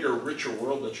far bigger, richer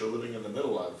world that you're living in the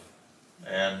middle of.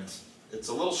 And it's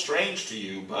a little strange to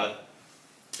you, but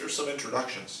here's some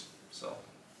introductions. So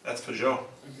that's Pageau.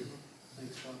 Thank you.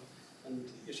 Thanks, Paul. And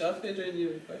yourself, Adrian, you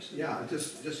have a question? Yeah,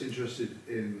 just interested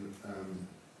in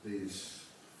these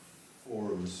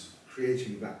forums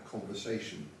creating that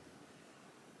conversation.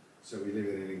 So we live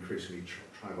in an increasingly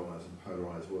tribalized and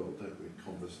polarized world, don't we?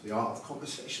 The art of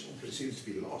conversation seems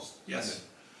to be lost. Yes.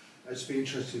 I'd just be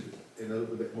interested in a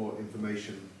little bit more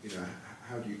information, you know,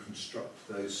 how do you construct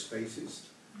those spaces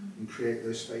and create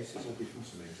those spaces? I'd be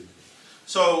fascinated.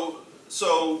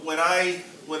 So when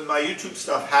my YouTube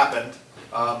stuff happened,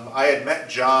 I had met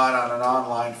John on an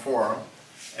online forum,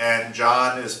 and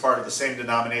John is part of the same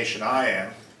denomination I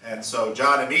am, and so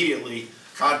John immediately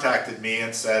contacted me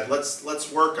and said,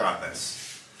 let's work on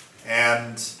this.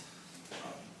 And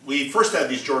we first had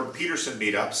these Jordan Peterson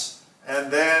meetups,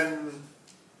 and then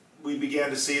we began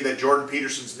to see that Jordan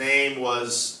Peterson's name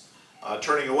was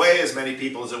turning away as many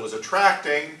people as it was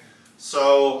attracting.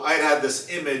 So I'd had this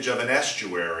image of an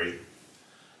estuary.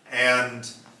 And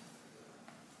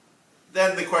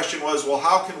then the question was, well,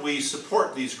 how can we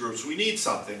support these groups? We need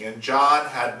something. And John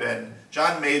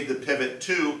made the pivot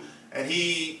too, and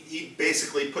he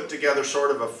basically put together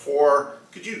sort of a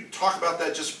could you talk about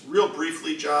that just real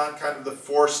briefly, John, kind of the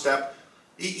 4-step?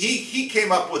 He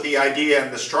came up with the idea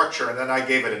and the structure, and then I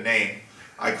gave it a name.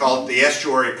 I called it the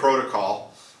Estuary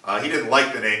Protocol. He didn't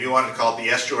like the name. He wanted to call it the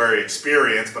Estuary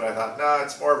Experience, but I thought, no,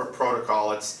 it's more of a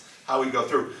protocol. It's how we go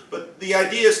through. But the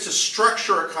idea is to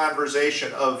structure a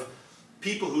conversation of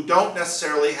people who don't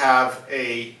necessarily have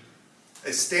a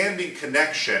standing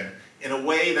connection in a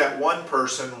way that one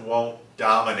person won't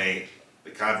dominate the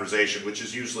conversation, which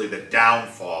is usually the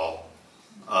downfall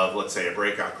of, let's say, a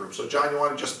breakout group. So John, you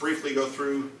want to just briefly go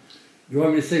through? You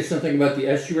want me to say something about the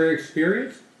estuary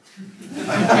experience?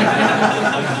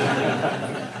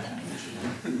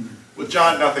 With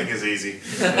John, nothing is easy.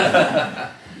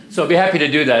 So I'd be happy to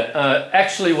do that.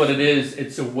 Actually what it is,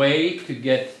 it's a way to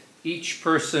get each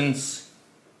person's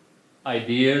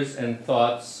ideas and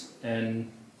thoughts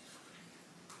and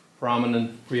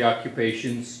prominent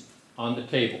preoccupations on the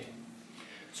table.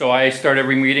 So I start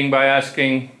every meeting by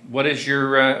asking, what is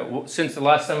your, since the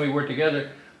last time we were together,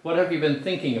 what have you been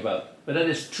thinking about? But that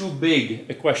is too big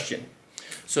a question.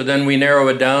 So then we narrow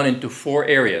it down into 4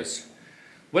 areas.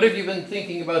 What have you been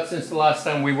thinking about since the last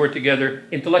time we were together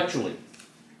intellectually?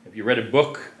 Have you read a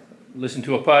book, listened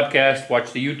to a podcast,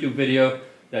 watched a YouTube video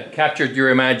that captured your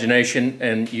imagination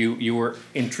and you were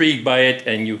intrigued by it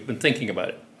and you've been thinking about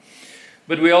it?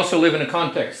 But we also live in a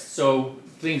context, so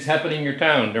things happen in your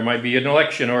town. There might be an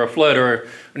election or a flood or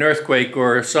an earthquake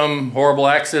or some horrible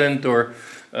accident or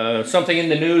something in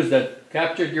the news that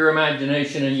captured your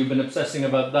imagination and you've been obsessing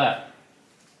about that.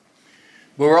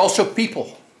 But we're also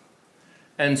people.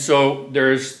 And so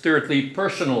there's, thirdly,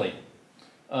 personally.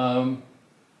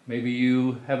 Maybe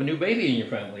you have a new baby in your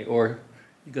family, or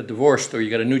you got divorced, or you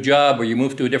got a new job, or you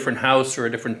moved to a different house or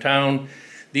a different town.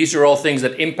 These are all things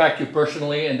that impact you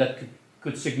personally and that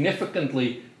could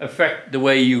significantly affect the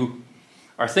way you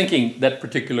are thinking that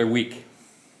particular week.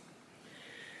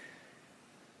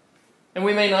 And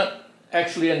we may not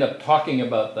actually end up talking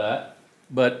about that,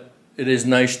 but it is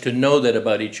nice to know that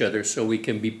about each other so we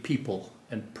can be people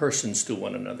and persons to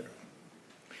one another.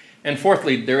 And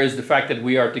fourthly, there is the fact that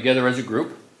we are together as a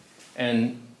group,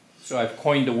 and so I've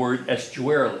coined the word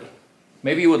estuarily.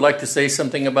 Maybe you would like to say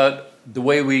something about the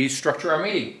way we structure our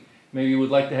meeting. Maybe you would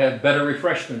like to have better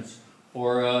refreshments,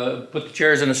 or put the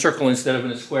chairs in a circle instead of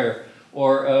in a square,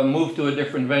 or move to a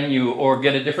different venue, or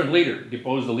get a different leader,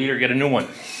 depose the leader, get a new one.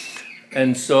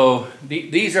 And so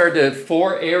these are the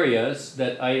 4 areas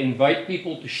that I invite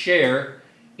people to share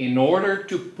in order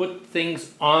to put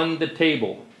things on the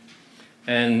table.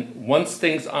 And once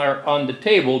things are on the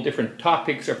table, different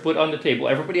topics are put on the table.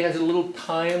 Everybody has a little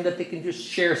time that they can just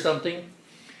share something.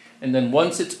 And then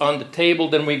once it's on the table,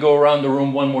 then we go around the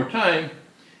room one more time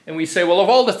and we say, well, of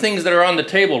all the things that are on the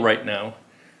table right now,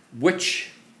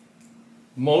 which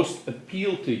most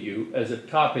appeal to you as a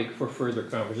topic for further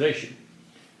conversation?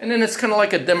 And then it's kind of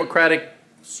like a democratic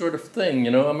sort of thing,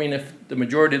 you know. I mean, if the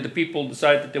majority of the people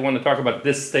decide that they want to talk about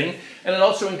this thing, and it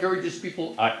also encourages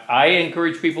people, I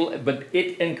encourage people, but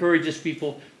it encourages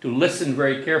people to listen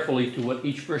very carefully to what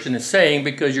each person is saying,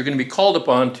 because you're going to be called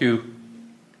upon to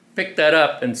pick that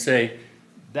up and say,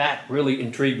 that really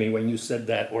intrigued me when you said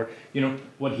that, or, you know,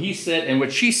 what he said and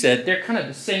what she said, they're kind of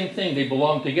the same thing, they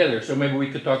belong together, so maybe we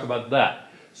could talk about that.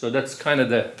 So that's kind of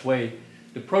the way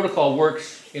the protocol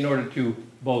works in order to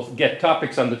both get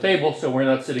topics on the table so we're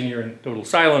not sitting here in total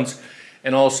silence,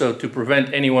 and also to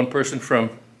prevent any one person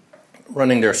from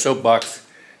running their soapbox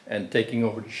and taking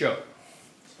over the show.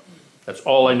 That's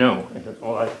all I know, and that's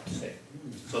all I have to say.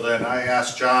 So then I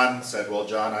asked John, said, well,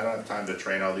 John, I don't have time to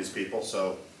train all these people,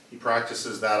 so he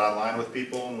practices that online with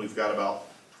people, and we've got about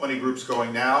 20 groups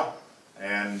going now,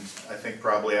 and I think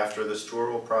probably after this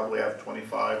tour we'll probably have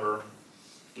 25, or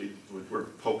we're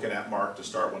poking at Mark to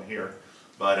start one here,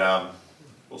 but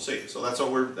we'll see. So that's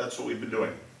what we've been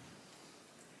doing.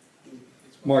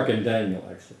 Mark and Daniel,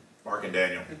 actually. Mark and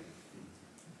Daniel.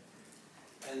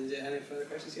 And any further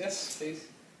questions? Yes, please.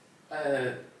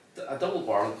 A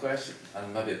double-barreled question,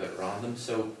 and maybe a bit random.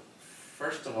 So,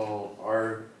 first of all,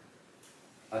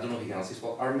 I don't know if you can answer this,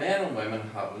 but are men and women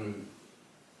having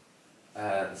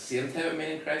the same type of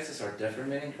meaning crisis or different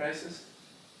meaning crisis?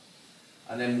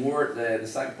 And then more, the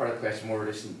second part of the question, more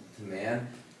relation to men.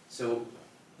 So,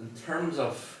 in terms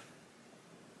of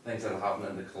things that are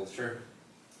happening in the culture,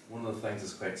 one of the things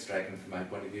that's quite striking from my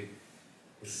point of view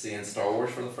was seeing Star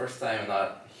Wars for the first time, and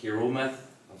that hero myth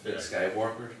of Luke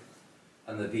Skywalker,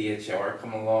 and the VHR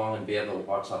coming along and being able to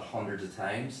watch that hundreds of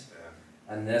times,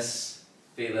 and this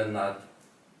feeling that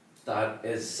that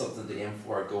is something to aim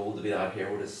for, a goal to be that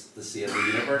hero, to save the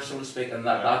universe, so to speak, and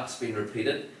that's been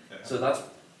repeated. So that's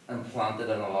implanted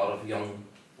in a lot of young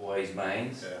boys'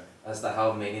 minds as to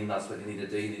have meaning. That's what you need to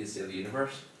do. You need to save the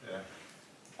universe.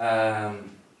 And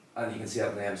you can see that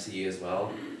in the MCU as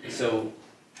well. So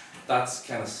that's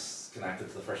kind of connected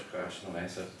to the first question away.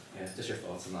 So yeah, just your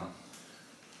thoughts on that.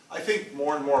 I think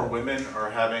more and more women are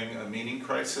having a meaning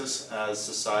crisis as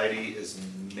society is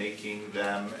making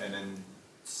them and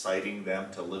inciting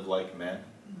them to live like men.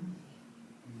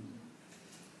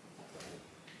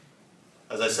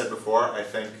 As I said before, I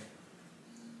think,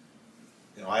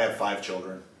 I have 5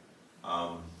 children.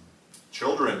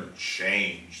 Children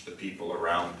change the people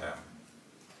around them.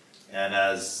 And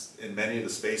as in many of the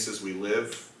spaces we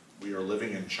live, we are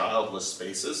living in childless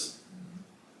spaces.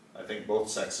 I think both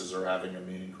sexes are having a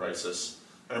meaning crisis.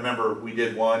 I remember we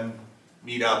did one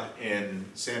meetup in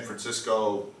San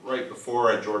Francisco right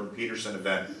before a Jordan Peterson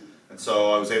event. And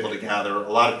so I was able to gather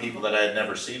a lot of people that I had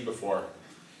never seen before.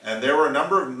 And there were a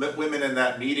number of women in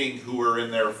that meeting who were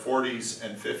in their 40s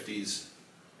and 50s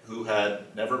who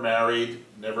had never married,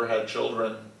 never had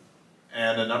children.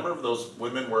 And a number of those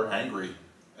women were angry.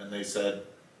 And they said,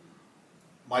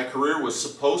 my career was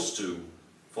supposed to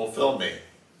fulfill me,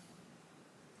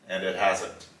 and it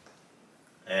hasn't.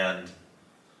 And,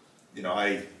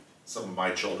 some of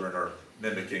my children are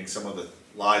mimicking some of the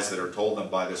lies that are told them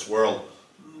by this world.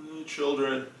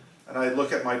 Children. And I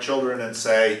look at my children and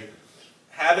say,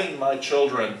 having my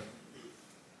children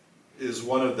is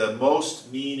one of the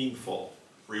most meaningful,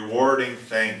 rewarding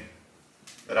thing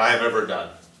that I have ever done.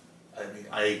 I mean,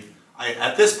 I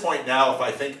at this point now, if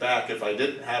I think back, if I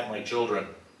didn't have my children,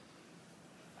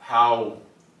 how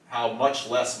much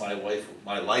less my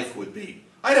life would be.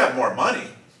 I'd have more money.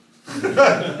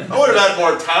 I would have had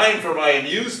more time for my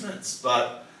amusements,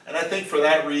 and I think for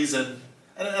that reason,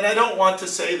 and I don't want to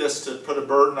say this to put a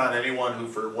burden on anyone who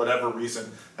for whatever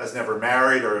reason has never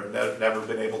married or never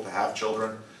been able to have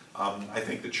children. I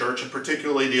think the church, and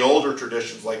particularly the older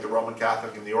traditions like the Roman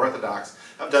Catholic and the Orthodox,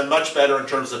 have done much better in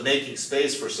terms of making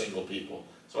space for single people.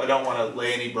 So I don't want to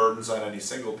lay any burdens on any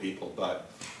single people,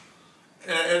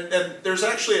 and there's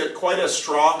actually quite a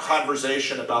strong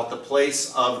conversation about the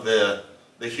place of the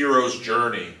hero's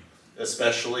journey,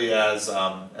 especially as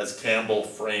Campbell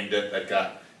framed it, that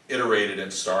got iterated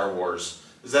in Star Wars.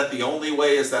 Is that the only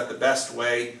way? Is that the best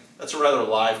way? That's a rather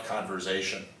live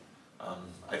conversation.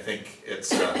 I think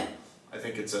it's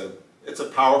a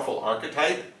powerful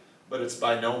archetype, but it's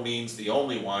by no means the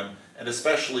only one, and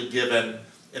especially given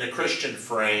in a Christian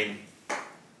frame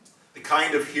the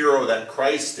kind of hero that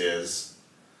Christ is.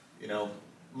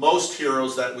 Most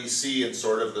heroes that we see in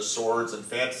sort of the swords and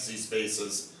fantasy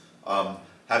spaces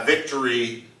have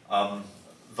victory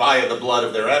via the blood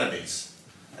of their enemies.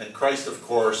 And Christ, of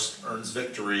course, earns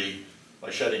victory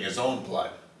by shedding his own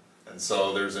blood. And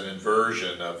so there's an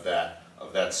inversion of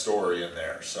that story in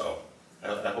there. So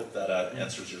I hope that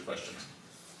answers your questions.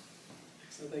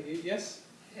 Excellent, thank you. Yes?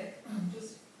 I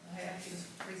actually just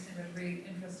recently read a really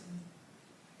interesting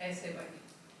essay by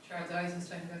Charles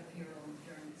Eisenstein about the hero and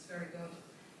the journey. It's very good.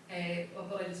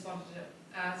 But I just wanted to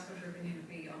ask what your opinion would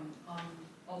be on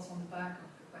also on the back of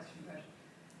the question about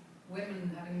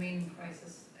women having meaning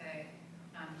crisis,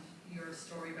 and your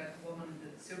story about the woman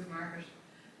in the supermarket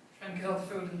trying to get all the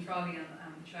food in the trolley and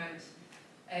the child.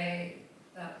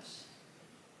 That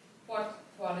what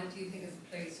do you think is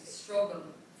a place of struggle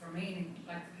for meaning,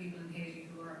 like the people in Haiti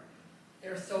who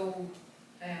they're so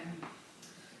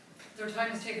their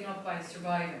time is taken up by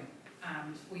surviving,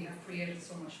 and we have created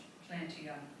so much plenty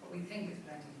and what we think is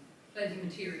plenty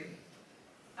materially,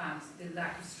 and the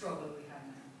lack of struggle we have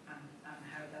now, and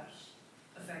how that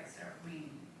affects our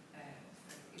meaning.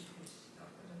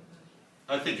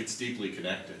 I think it's deeply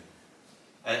connected.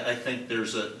 I think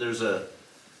there's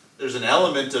an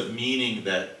element of meaning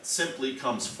that simply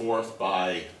comes forth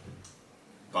by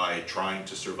trying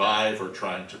to survive or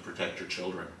trying to protect your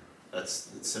children. It's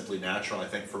simply natural. I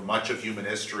think for much of human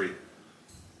history,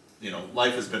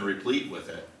 life has been replete with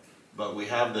it. But we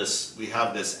have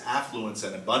this affluence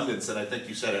and abundance, and I think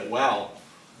you said it well,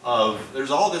 of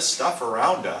there's all this stuff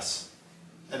around us.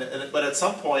 But at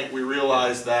some point we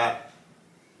realize that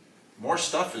more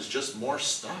stuff is just more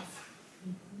stuff.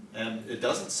 And it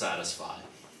doesn't satisfy.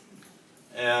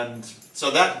 And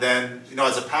so that then,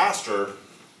 as a pastor,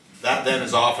 that then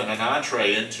is often an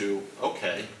entree into,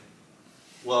 okay,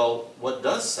 well, what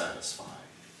does satisfy?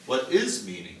 What is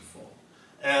meaningful?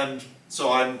 And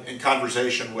so I'm in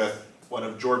conversation with one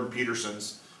of Jordan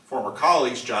Peterson's former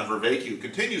colleagues, John Vervaeke, who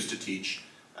continues to teach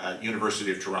at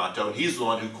University of Toronto, and he's the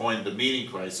one who coined the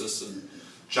meaning crisis. And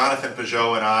Jonathan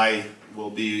Pageau and I will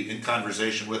be in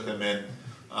conversation with him in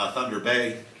Thunder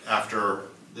Bay after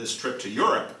this trip to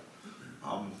Europe.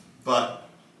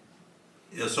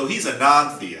 So he's a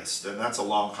non-theist, and that's a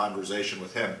long conversation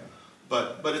with him.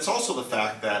 But it's also the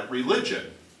fact that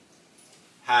religion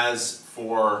has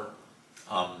for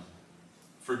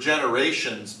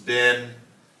generations been,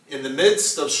 in the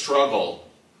midst of struggle,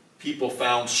 people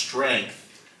found strength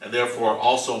and therefore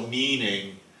also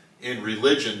meaning in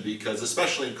religion, because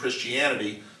especially in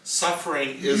Christianity,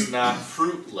 suffering is not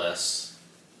fruitless,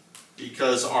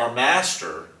 because our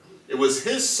master, it was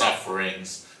his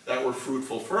sufferings that were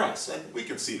fruitful for us. And we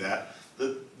can see that.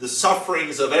 The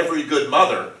sufferings of every good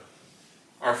mother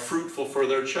are fruitful for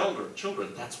their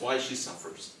children. That's why she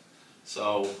suffers.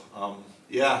 So,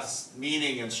 yes,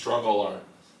 meaning and struggle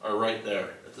are right there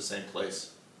at the same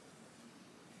place.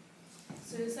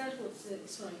 So is that what the,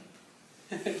 sorry.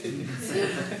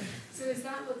 So is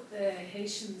that what the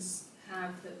Haitians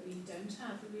have that we don't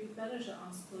have? It would be better to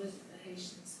ask, what is it the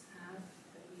Haitians have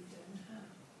that we don't have?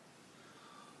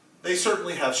 They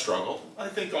certainly have struggle. I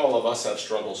think all of us have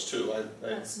struggles too.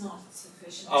 That's not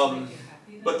sufficient to make you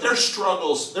happy, then? But their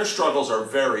struggles are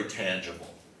very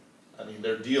tangible. I mean,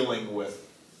 they're dealing with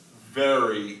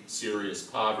very serious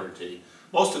poverty.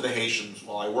 Most of the Haitians,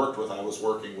 I was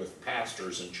working with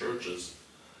pastors in churches.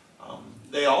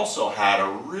 They also had a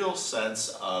real sense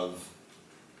of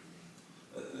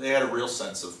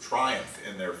triumph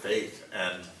in their faith,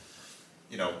 and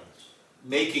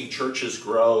making churches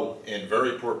grow in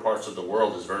very poor parts of the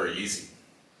world is very easy.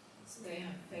 So they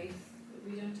have faith that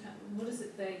we don't have. What is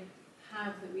it they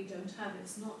have that we don't have?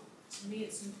 It's not, to me,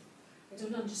 I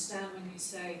don't understand when you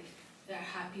say they're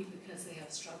happy because they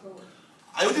have struggle.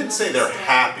 I didn't say they're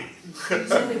happy. You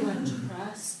said they weren't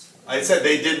depressed. I said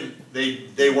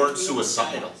they weren't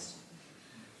suicidal.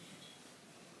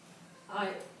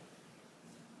 I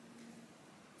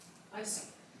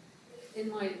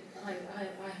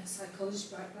have a psychology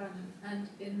background, and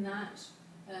in that,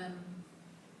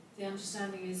 the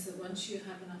understanding is that once you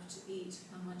have enough to eat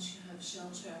and once you have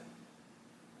shelter,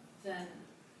 then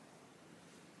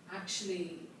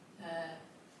actually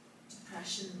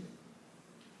depression,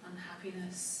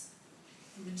 unhappiness,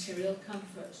 material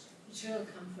comfort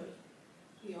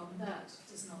beyond that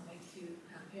does not make you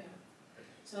happier.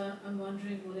 So I'm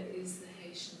wondering what it is the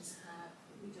Haitians have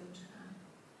that we don't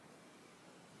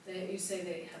have. You say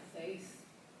they have faith.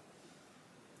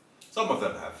 Some of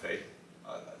them have faith.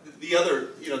 The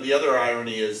other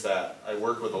irony is that I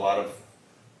work with a lot of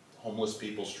homeless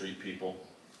people, street people.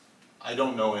 I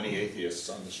don't know any atheists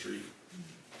on the street.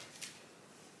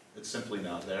 It's simply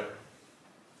not there.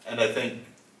 And I think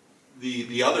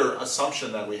the other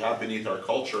assumption that we have beneath our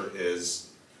culture is,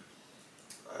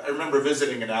 I remember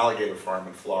visiting an alligator farm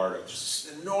in Florida,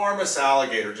 just an enormous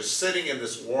alligator just sitting in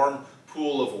this warm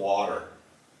pool of water,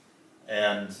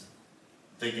 and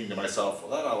thinking to myself,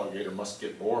 well, that alligator must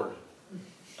get bored.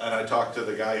 And I talked to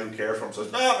the guy who cared for him,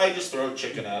 says, no, I just throw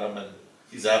chicken at him and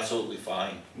he's absolutely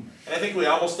fine. And I think we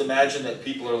almost imagine that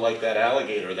people are like that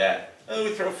alligator, that we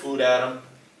throw food at them,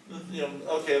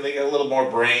 okay, they get a little more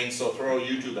brains, so throw a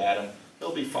YouTube at them,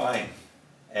 they'll be fine.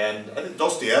 And I think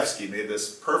Dostoevsky made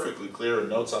this perfectly clear in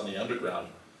Notes on the Underground.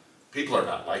 People are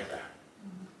not like that.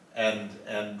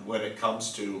 And when it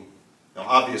comes to,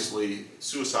 obviously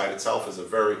suicide itself is a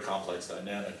very complex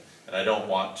dynamic, and I don't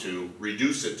want to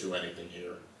reduce it to anything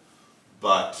here,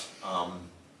 but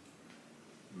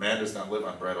man does not live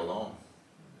on bread alone.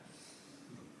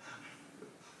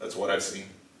 That's what I've seen.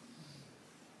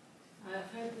 I've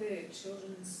heard the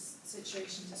children's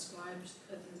situation described,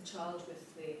 the child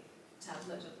with the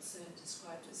tablet at the center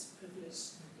described as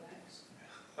privileged neglect.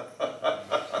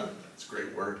 That's a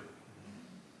great word.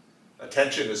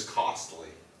 Attention is costly,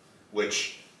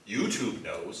 which YouTube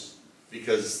knows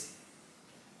because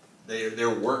they're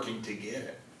working to get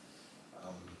it,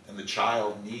 and the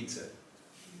child needs it.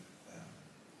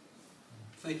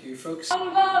 Thank you, folks.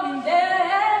 I'm going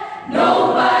there.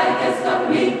 Nobody can stop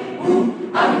me.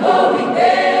 Ooh, I'm going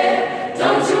there.